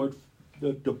sword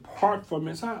to depart from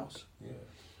his house. Yeah.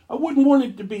 I wouldn't want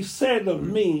it to be said of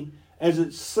me as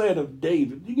it's said of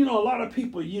David. You know, a lot of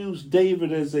people use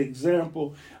David as an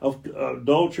example of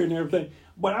adultery and everything,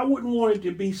 but I wouldn't want it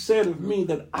to be said of me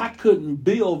that I couldn't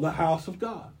build the house of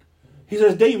God. He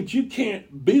says, David, you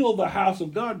can't build the house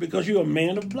of God because you're a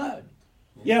man of blood.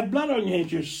 You have blood on your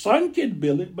hands. Your son can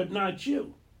build it, but not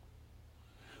you.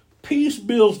 Peace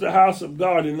builds the house of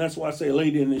God, and that's why I say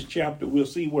later in this chapter we'll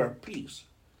see where peace.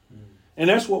 And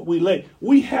that's what we lay.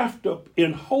 We have to,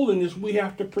 in holiness, we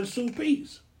have to pursue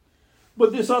peace.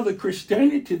 But this other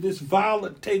Christianity, this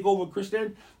violent takeover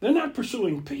Christianity, they're not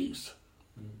pursuing peace.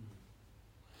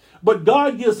 But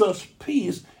God gives us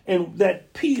peace, and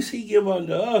that peace he gives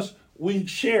unto us, we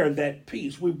share that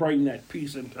peace. We bring that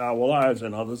peace into our lives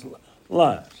and others'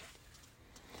 lives.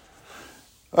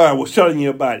 I was telling you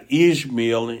about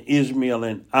Ishmael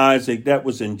and Isaac. That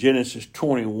was in Genesis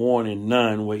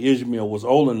 21:9, where Ishmael was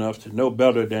old enough to know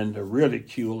better than to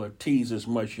ridicule or tease his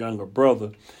much younger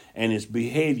brother, and his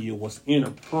behavior was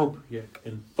inappropriate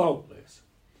and thoughtless.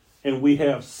 And we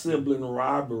have sibling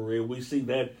rivalry. We see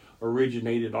that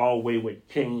originated all the way with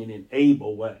Cain and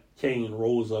Abel, where Cain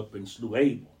rose up and slew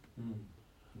Abel.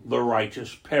 The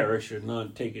righteous perish and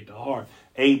none take it to heart.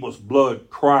 Abel's blood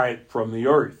cried from the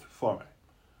earth for it.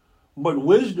 But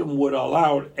wisdom would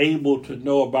allow Abel to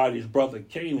know about his brother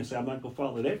Cain and say, I'm not going to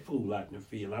follow that fool out in the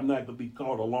field. I'm not going to be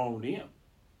caught along with him.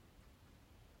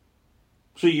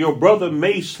 See, your brother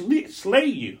may slay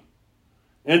you.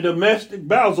 And domestic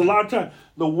battles, a lot of times,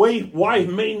 the wife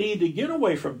may need to get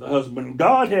away from the husband.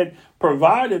 God had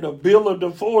provided a bill of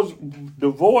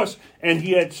divorce, and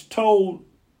he had told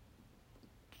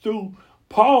through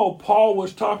Paul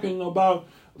was talking about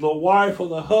the wife or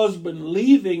the husband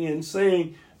leaving and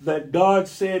saying that God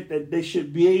said that they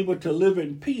should be able to live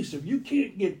in peace. If you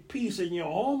can't get peace in your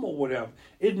home or whatever,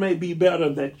 it may be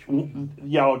better that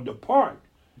y'all depart.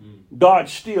 God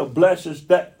still blesses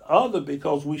that other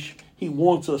because he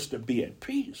wants us to be at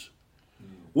peace.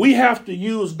 We have to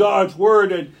use God's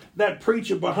word, and that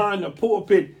preacher behind the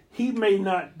pulpit, he may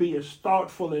not be as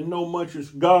thoughtful and know much as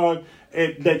God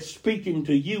that's speaking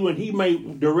to you, and he may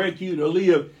direct you to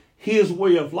live his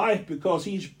way of life because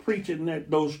he's preaching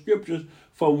those scriptures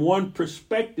from one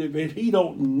perspective, and he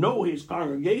don't know his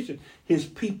congregation, his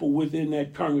people within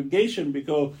that congregation,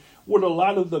 because with a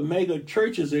lot of the mega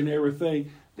churches and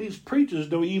everything, these preachers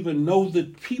don't even know the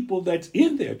people that's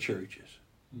in their churches.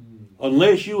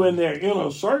 Unless you in their inner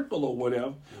circle or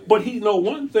whatever. But he know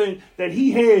one thing, that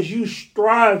he has you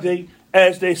striving,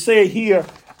 as they say here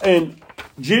in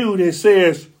Jude, it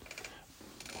says,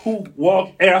 who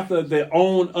walk after their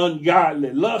own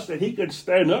ungodly lust, that he could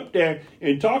stand up there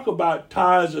and talk about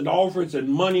tithes and offerings and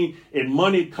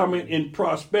money coming in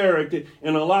prosperity.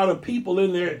 And a lot of people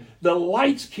in there, the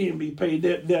lights can't be paid.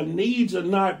 Their needs are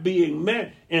not being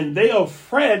met. And they are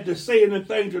afraid to say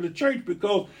anything to the church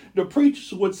because the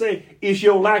preachers would say, it's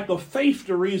your lack of faith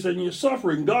the reason you're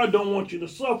suffering. God don't want you to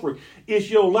suffer. It's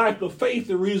your lack of faith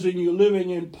the reason you're living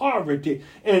in poverty.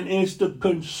 And it's to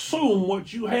consume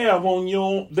what you have on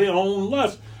their own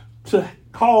lust to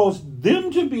cause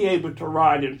them to be able to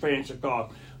ride in fancy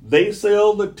cars. They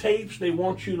sell the tapes. They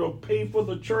want you to pay for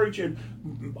the church and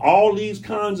all these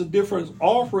kinds of different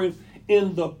offerings,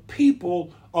 and the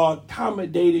people are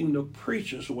accommodating the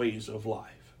preacher's ways of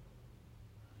life.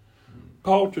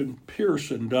 Carlton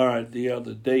Pearson died the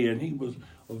other day, and he was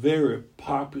a very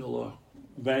popular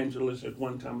evangelist at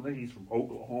one time. I think he's from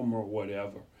Oklahoma or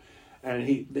whatever. And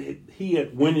he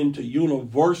had went into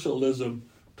universalism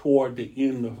toward the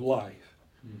end of life,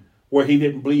 where he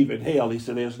didn't believe in hell. He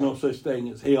said there's no such thing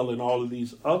as hell and all of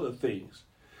these other things.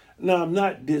 Now, I'm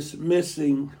not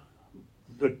dismissing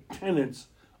the tenets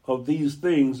of these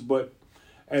things, but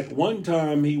at one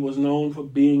time he was known for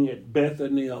being at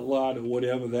Bethany a lot or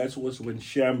whatever. That was when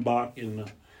Shambach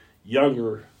and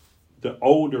the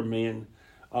older men,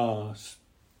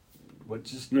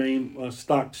 what's his name,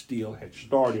 Stockstill had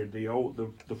started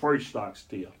the first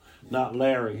Stockstill. Not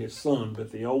Larry, his son,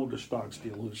 but the older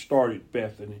Stockstill who started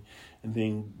Bethany, and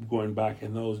then going back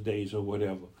in those days or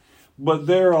whatever. But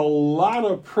there are a lot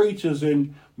of preachers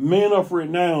and men of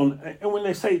renown. And when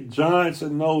they say giants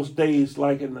in those days,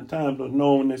 like in the times of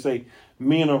Noah, when they say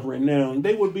men of renown,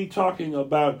 they would be talking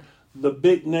about the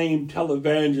big name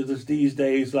televangelists these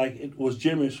days, like it was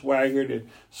Jimmy Swaggart and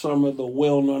some of the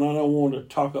well-known. I don't want to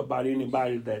talk about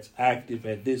anybody that's active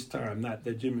at this time. Not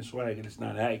that Jimmy Swaggart is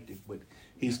not active, but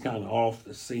he's kind of off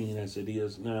the scene as it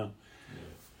is now.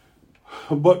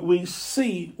 But we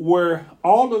see where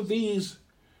all of these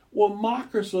were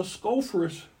mockers or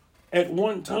scoffers. At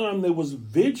one time, they was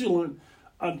vigilant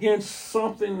against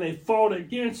something they fought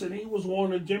against, and he was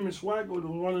one of Jimmy Swaggart was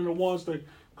one of the ones that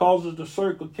causes the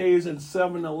Circle K's and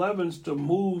 7-Elevens to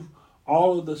move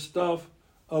all of the stuff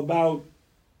about.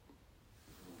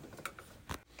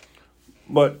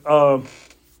 But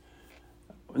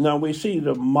now we see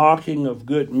the mocking of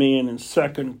good men in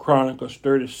 2 Chronicles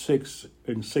 36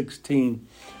 and 16.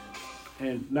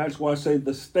 And that's why I say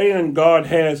the stand God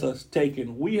has us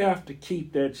taken, we have to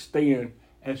keep that stand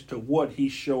as to what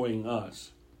he's showing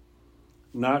us.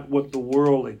 Not what the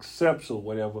world accepts or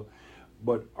whatever,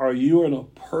 but are you in a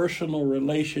personal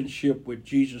relationship with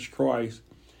Jesus Christ?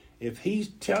 If he's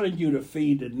telling you to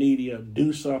feed the needy or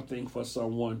do something for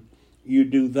someone, you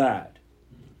do that.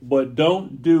 But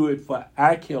don't do it for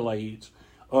accolades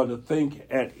or to think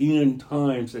at end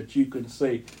times that you can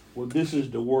say, well, this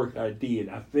is the work I did.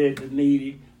 I fed the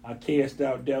needy. I cast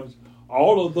out devils.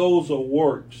 All of those are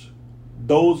works.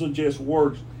 Those are just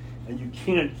works. And you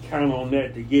can't count on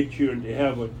that to get you into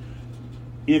heaven.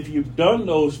 If you've done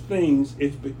those things,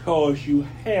 it's because you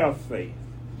have faith.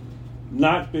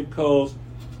 Not because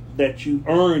that you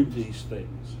earned these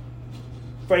things.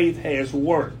 Faith has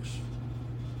works.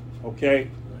 Okay?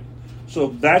 So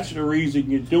that's the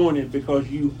reason you're doing it, because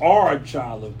you are a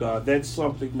child of God. That's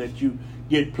something that you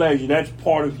get pleasure. That's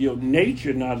part of your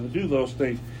nature now to do those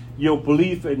things. Your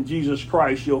belief in Jesus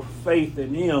Christ, your faith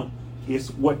in him is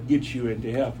what gets you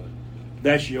into heaven.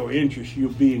 That's your interest. You're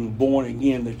being born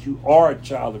again, that you are a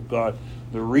child of God,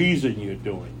 the reason you're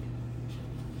doing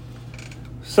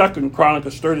it. 2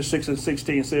 Chronicles 36 and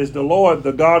 16 says, the Lord,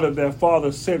 the God of their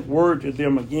fathers, sent word to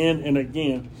them again and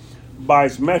again by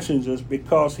his messengers,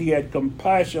 because he had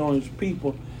compassion on his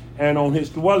people and on his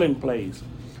dwelling place.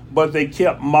 But they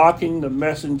kept mocking the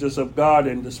messengers of God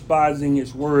and despising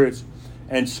his words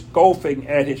and scoffing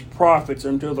at his prophets,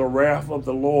 until the wrath of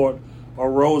the Lord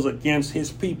arose against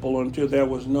his people, until there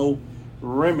was no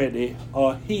remedy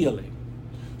or healing.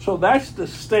 So that's the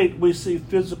state we see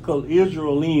physical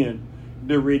Israel in.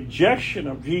 The rejection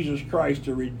of Jesus Christ,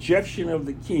 the rejection of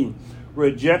the King,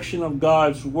 rejection of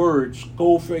God's word,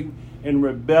 scoffing and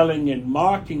rebelling and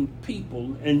mocking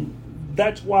people. And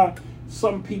that's why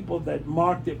some people that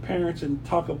mock their parents and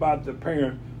talk about their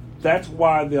parents, that's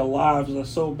why their lives are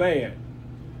so bad.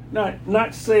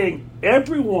 Not saying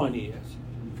everyone is,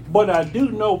 but I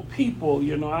do know people,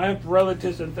 I have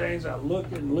relatives and things. I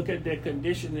look at their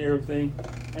condition and everything,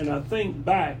 and I think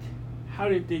back, how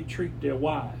did they treat their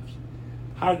wives?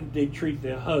 How did they treat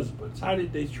their husbands? How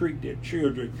did they treat their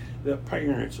children, their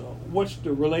parents? What's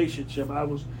the relationship? I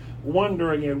was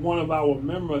wondering at one of our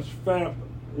members'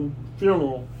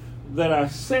 funeral that I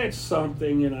said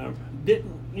something and I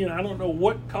didn't I don't know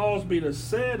what caused me to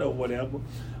say it or whatever,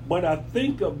 but I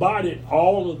think about it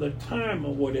all of the time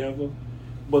or whatever.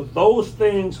 But those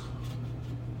things,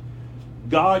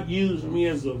 God used me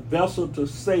as a vessel to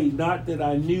say, not that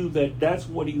I knew that that's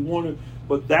what he wanted,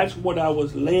 but that's what I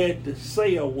was led to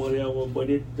say or whatever. But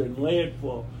it led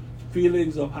for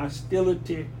feelings of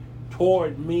hostility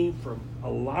toward me from a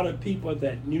lot of people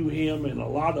that knew him and a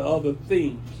lot of other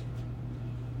things.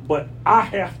 But I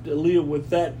have to live with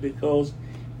that because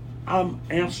I'm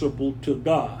answerable to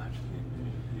God.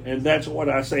 And that's what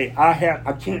I say.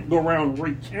 I can't go around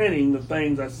recanting the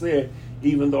things I said,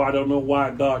 even though I don't know why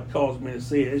God caused me to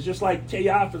say it. It's just like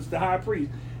Caiaphas, the high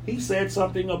priest. He said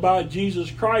something about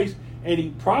Jesus Christ, and he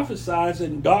prophesied,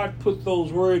 and God put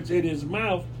those words in his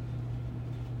mouth.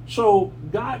 So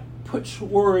God puts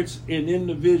words in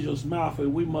individuals' mouth,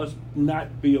 and we must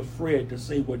not be afraid to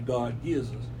say what God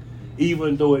gives us,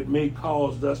 even though it may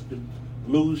cause us to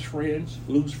lose friends,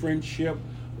 lose friendship,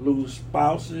 lose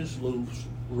spouses, lose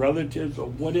relatives, or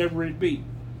whatever it be.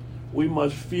 We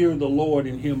must fear the Lord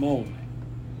and him only.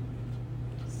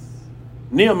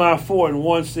 Nehemiah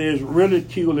 4:1 says,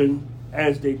 ridiculing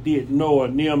as they did Noah,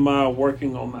 Nehemiah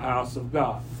working on the house of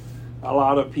God. A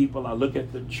lot of people, I look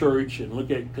at the church and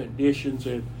look at conditions,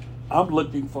 and I'm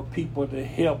looking for people to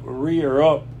help rear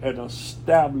up and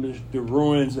establish the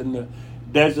ruins and the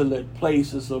desolate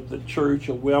places of the church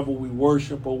or wherever we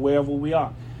worship or wherever we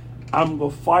are. I'm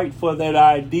going to fight for that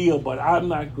ideal, but I'm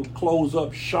not going to close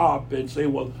up shop and say,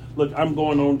 well, look, I'm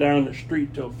going on down the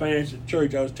street to a fancy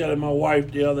church. I was telling my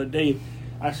wife the other day,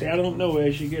 I said, I don't know,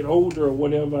 as you get older or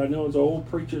whatever, I know it's an old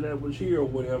preacher that was here or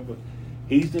whatever,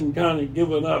 he's been kind of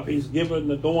given up. He's given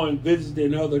to going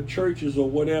visiting other churches or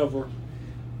whatever.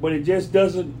 But it just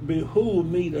doesn't behoove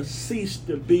me to cease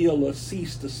to build or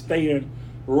cease to stand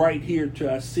right here till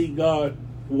I see God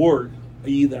work, or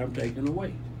either I'm taken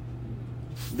away.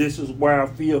 This is where I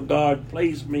feel God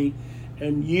placed me.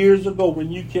 And years ago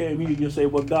when you came here, you say,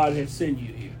 well, God had sent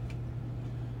you here.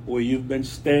 Well, you've been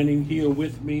standing here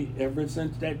with me ever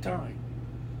since that time.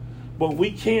 But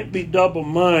we can't be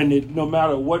double-minded no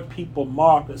matter what people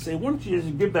mock and say, why don't you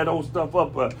just give that old stuff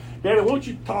up? Daddy, why don't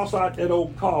you toss out that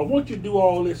old car? Why don't you do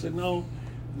all this? And no,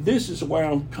 this is where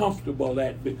I'm comfortable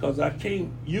at, because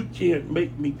you can't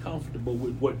make me comfortable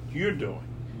with what you're doing.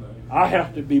 I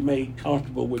have to be made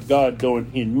comfortable with God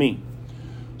doing in me.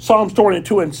 Psalms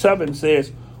 22:7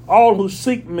 says, all who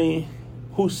see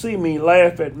me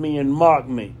laugh at me and mock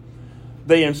me.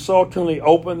 They insultingly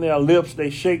open their lips, they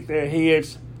shake their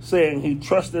heads, saying, he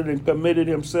trusted and committed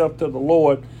himself to the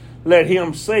Lord. Let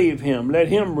him save him. Let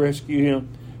him rescue him,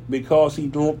 because he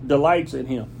delights in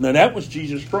him. Now that was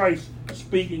Jesus Christ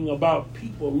speaking about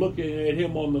people looking at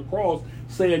him on the cross,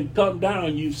 saying, come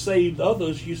down, you saved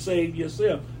others, you saved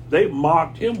yourself. They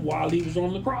mocked him while he was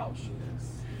on the cross.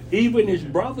 Even his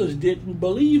brothers didn't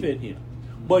believe in him.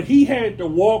 But he had to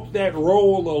walk that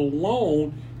road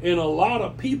alone, and a lot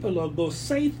of people are going to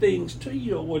say things to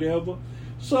you or whatever.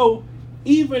 So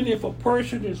even if a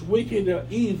person is wicked or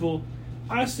evil,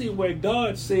 I see where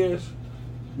God says,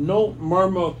 no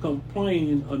murmur or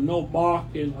complain, or no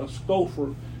mocking or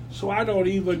scoffer. So I don't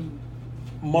even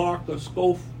mock or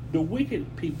scoff the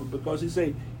wicked people, because he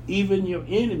said, even your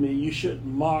enemy, you shouldn't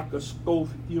mock or scoff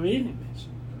your enemies.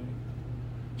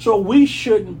 So we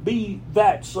shouldn't be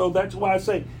that. So that's why I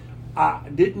say I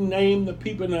didn't name the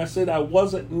people, and I said I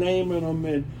wasn't naming them,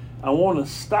 and I want to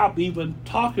stop even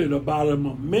talking about them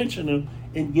or mentioning them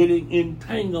and getting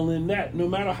entangled in that, no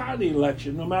matter how the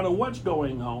election, no matter what's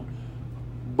going on.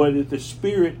 But if the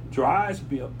Spirit drives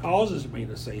me or causes me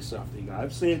to say something,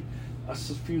 I've said a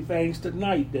few things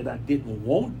tonight that I didn't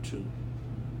want to,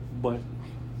 but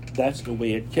that's the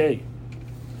way it came.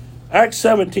 Acts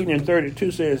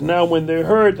 17:32 says, now when they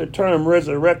heard the term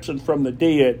resurrection from the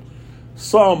dead,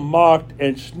 some mocked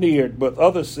and sneered, but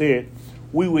others said,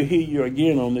 we will hear you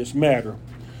again on this matter.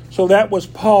 So that was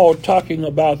Paul talking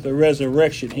about the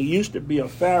resurrection. He used to be a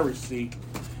Pharisee,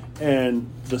 and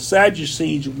the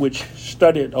Sadducees, which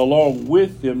studied along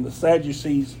with him, the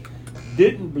Sadducees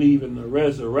didn't believe in the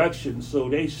resurrection, so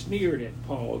they sneered at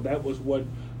Paul. That was what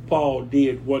Paul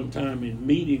did one time in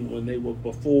meeting when they were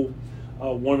before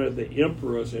one of the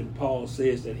emperors, and Paul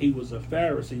says that he was a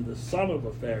Pharisee, the son of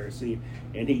a Pharisee,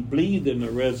 and he believed in the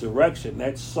resurrection.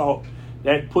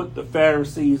 That put the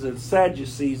Pharisees and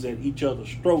Sadducees at each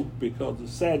other's throat, because the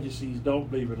Sadducees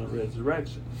don't believe in the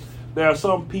resurrection. There are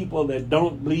some people that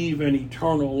don't believe in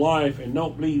eternal life and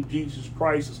don't believe Jesus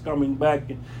Christ is coming back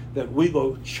and that we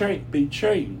go be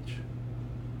changed.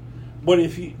 But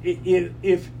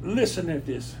if listen at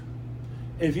this.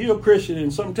 If you're a Christian,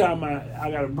 and sometime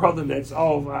I got a brother that's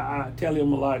off, I tell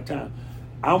him a lot of time,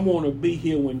 I want to be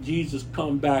here when Jesus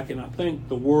come back, and I think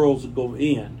the world's going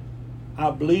to end. I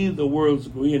believe the world's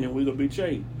going to end and we're going to be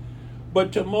changed.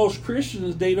 But to most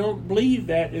Christians, they don't believe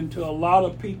that, and to a lot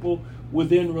of people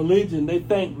within religion, they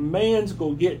think man's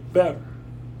going to get better.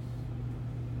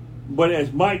 But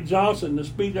as Mike Johnson, the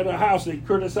Speaker of the House, they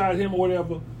criticize him or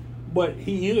whatever, but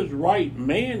he is right.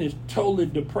 Man is totally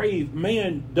depraved.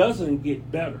 Man doesn't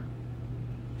get better.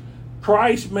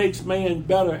 Christ makes man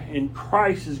better, and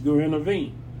Christ is going to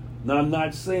intervene. Now, I'm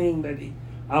not saying that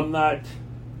I'm not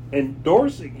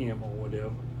endorsing him or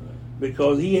whatever,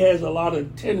 because he has a lot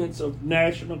of tenets of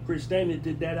national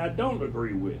Christianity that I don't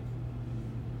agree with.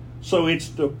 So it's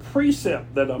the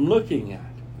precept that I'm looking at.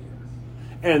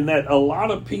 And that a lot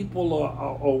of people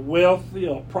are wealthy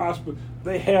or prosperous.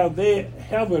 They have their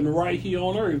heaven right here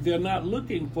on earth. They're not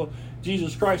looking for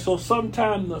Jesus Christ. So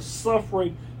sometimes the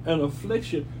suffering and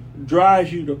affliction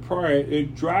drives you to prayer.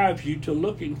 It drives you to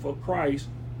looking for Christ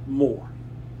more.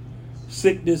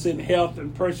 Sickness and health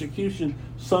and persecution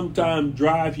sometimes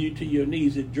drive you to your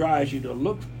knees. It drives you to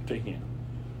look to him.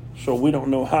 So we don't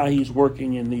know how he's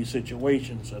working in these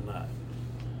situations or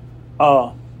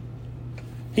not.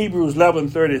 Hebrews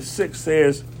 11:36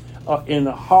 says in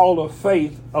the hall of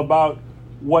faith about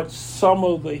what some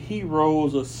of the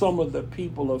heroes or some of the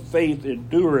people of faith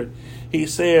endured. He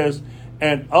says,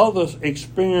 and others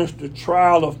experienced the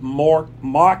trial of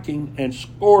mocking and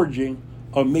scourging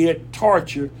amid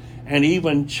torture and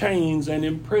even chains and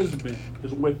imprisonment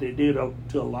is what they did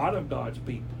to a lot of God's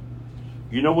people.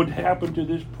 You know what happened to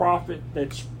this prophet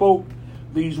that spoke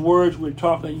these words we're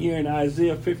talking here in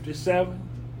Isaiah 57?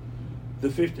 The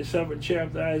 57th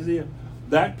chapter of Isaiah,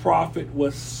 that prophet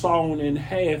was sawn in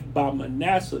half by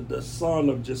Manasseh, the son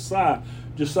of Josiah.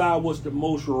 Josiah was the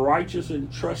most righteous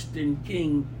and trusting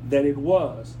king that it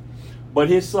was. But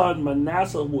his son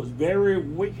Manasseh was very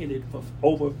wicked for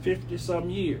over 50-some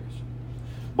years.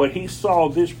 But he saw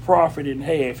this prophet in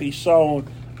half. He sawed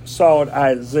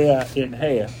Isaiah in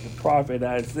half, the prophet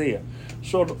Isaiah.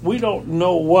 So we don't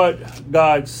know what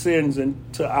God sends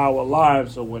into our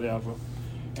lives or whatever.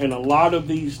 And a lot of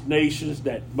these nations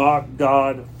that mock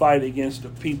God, fight against the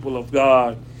people of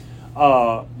God,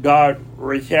 God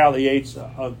retaliates.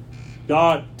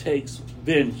 God takes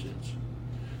vengeance.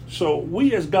 So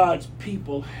we as God's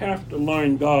people have to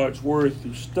learn God's word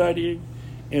through studying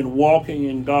and walking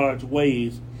in God's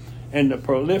ways. And the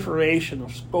proliferation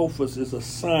of scoffers is a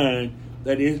sign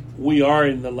that we are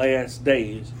in the last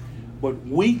days. But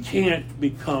we can't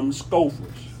become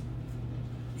scoffers.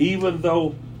 Even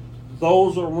though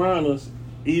those around us,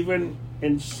 even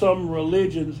in some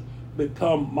religions,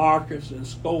 become mockers and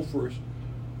scoffers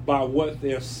by what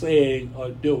they're saying or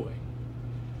doing.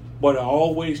 But I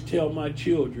always tell my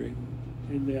children,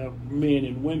 and they're men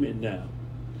and women now,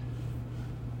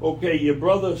 okay, your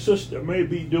brother or sister may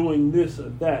be doing this or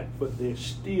that, but they're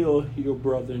still your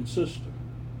brother and sister.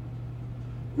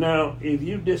 Now, if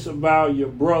you disavow your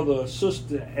brother or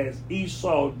sister as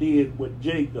Esau did with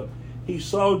Jacob, he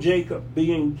saw Jacob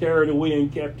being carried away in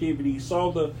captivity. He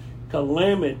saw the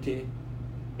calamity,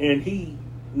 and he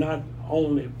not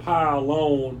only piled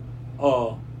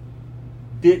on,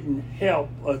 didn't help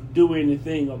or do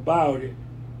anything about it.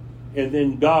 And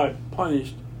then God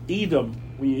punished Edom.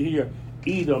 When you hear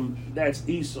Edom, that's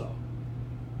Esau.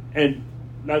 And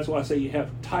that's why I say you have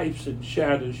types and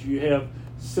shadows. You have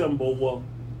symbol. Well,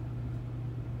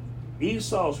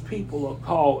 Esau's people are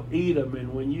called Edom,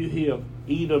 and when you hear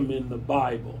Edom in the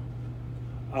Bible,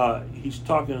 he's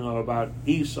talking about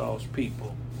Esau's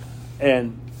people.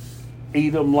 And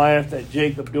Edom laughed at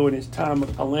Jacob during his time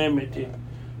of calamity.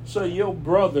 So your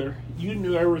brother, you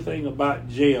knew everything about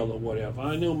jail or whatever.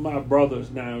 I knew my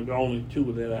brothers now, the only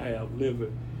two that I have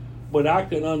living. But I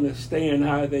can understand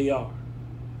how they are.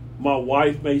 My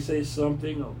wife may say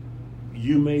something, or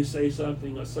you may say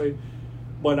something, or say,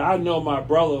 but I know my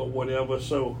brother or whatever,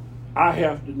 so I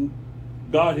have to,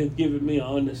 God has given me an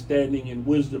understanding and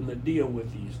wisdom to deal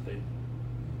with these things.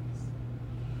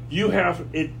 You have,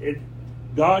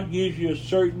 God gives you a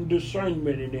certain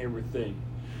discernment in everything.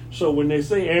 So when they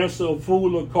say answer a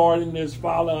fool according to his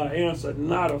folly, or answer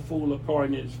not a fool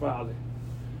according to his folly,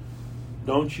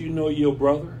 don't you know your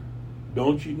brother?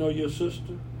 Don't you know your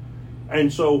sister?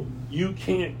 And so you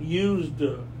can't use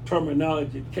the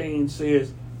terminology Cain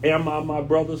says, am I my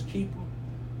brother's keeper?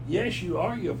 Yes, you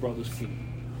are your brother's keeper.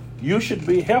 You should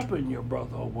be helping your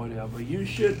brother or whatever. You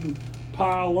shouldn't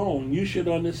pile on. You should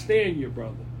understand your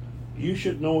brother. You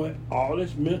should know all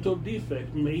his mental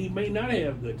defects. He may not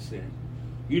have good sense.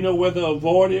 You know whether to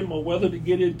avoid him or whether to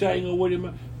get entangled with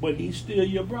him, but he's still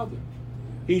your brother.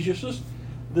 He's your sister.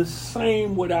 The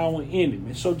same with our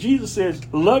enemy. So Jesus says,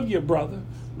 love your brother,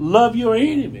 Love your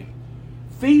enemy.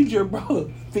 Feed your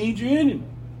brother. Feed your enemy.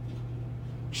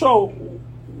 So,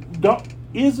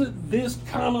 isn't this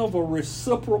kind of a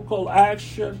reciprocal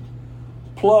action?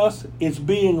 Plus, it's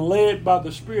being led by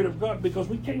the Spirit of God, because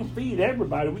we can't feed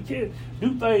everybody. We can't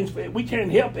do things. We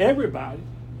can't help everybody.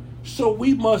 So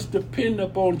we must depend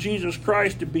upon Jesus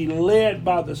Christ to be led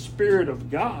by the Spirit of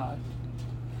God.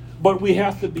 But we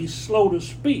have to be slow to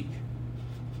speak.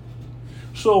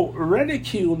 So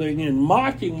ridiculing and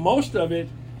mocking, most of it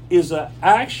is an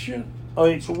action of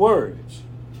its words.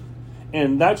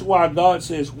 And that's why God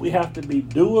says we have to be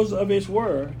doers of His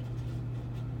word.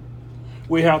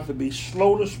 We have to be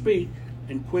slow to speak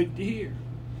and quick to hear.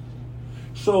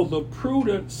 So the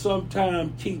prudent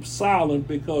sometimes keep silent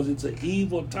because it's an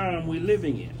evil time we're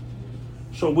living in.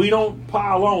 So we don't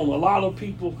pile on. A lot of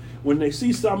people, when they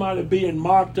see somebody being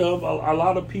mocked of, a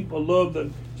lot of people love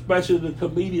especially the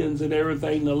comedians and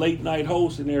everything, the late night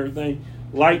hosts and everything,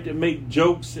 like to make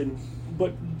jokes.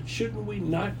 But shouldn't we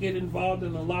not get involved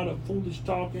in a lot of foolish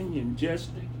talking and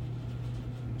jesting?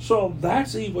 So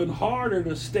that's even harder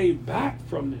to stay back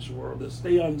from this world, to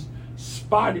stay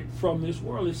unspotted from this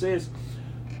world. It says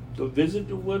to visit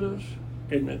the widows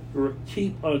and to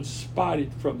keep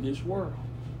unspotted from this world.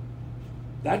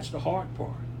 That's the hard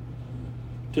part.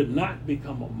 To not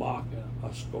become a mocker,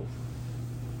 a scoffer.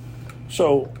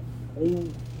 So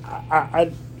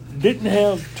I didn't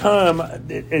have time.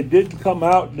 It didn't come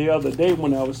out the other day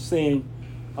when I was saying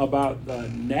about the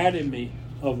anatomy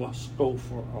of a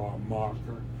scoffer or a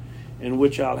marker, in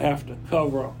which I'll have to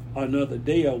cover another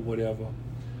day or whatever.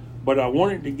 But I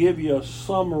wanted to give you a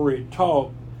summary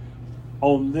talk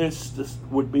on this. This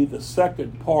would be the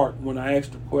second part when I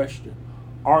asked the question,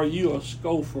 are you a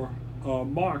scoffer or a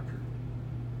marker?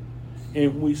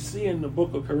 And we see in the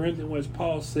book of Corinthians where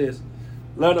Paul says,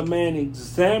 let a man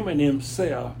examine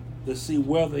himself to see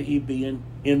whether he be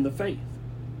in the faith.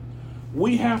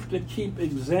 We have to keep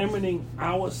examining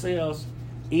ourselves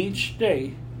each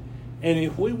day. And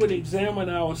if we would examine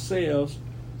ourselves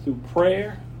through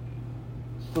prayer,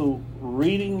 through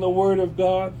reading the Word of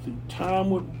God, through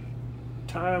time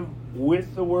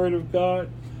with the Word of God,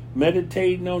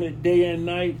 meditating on it day and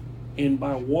night, and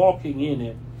by walking in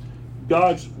it,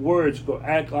 God's Word's going to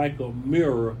act like a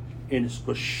mirror, and it's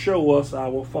going to show us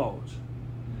our faults.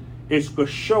 It's going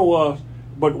to show us,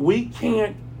 but we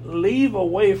can't leave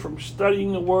away from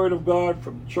studying the Word of God,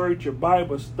 from church or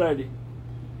Bible study,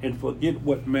 and forget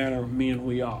what manner of men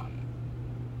we are.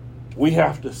 We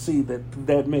have to see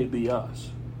that may be us.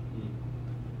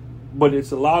 But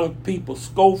it's a lot of people,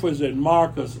 scoffers and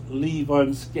markers, leave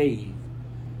unscathed.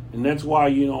 And that's why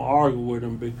you don't argue with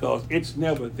them, because it's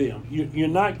never them. You're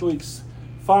not going to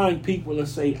find people that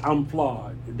say, I'm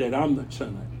flawed, that I'm the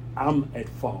sinner, I'm at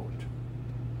fault,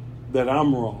 that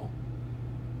I'm wrong.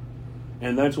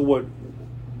 And that's what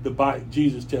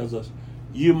Jesus tells us.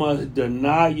 You must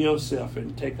deny yourself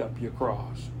and take up your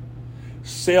cross.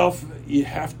 Self, you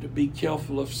have to be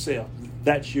careful of self.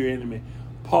 That's your enemy.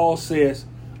 Paul says,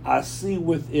 I see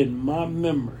within my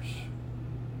members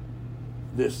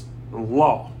this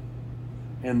law,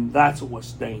 and that's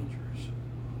what's dangerous.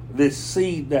 This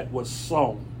seed that was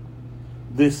sown,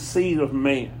 this seed of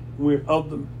man. We're of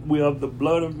the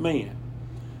blood of man,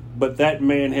 but that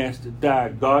man has to die.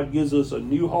 God gives us a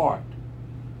new heart.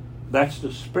 That's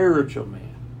the spiritual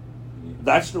man.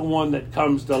 That's the one that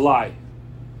comes to life.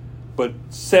 But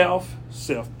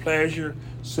self-pleasure,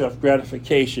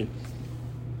 self-gratification,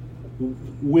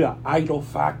 we're idol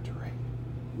factory.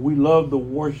 We love to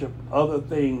worship other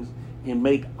things and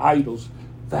make idols.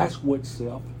 That's what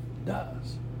self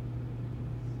does.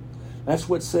 That's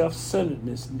what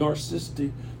self-centeredness,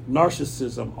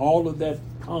 narcissism, all of that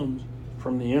comes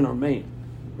from the inner man.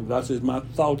 God says, my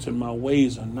thoughts and my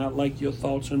ways are not like your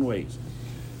thoughts and ways.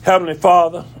 Heavenly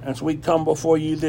Father, as we come before you this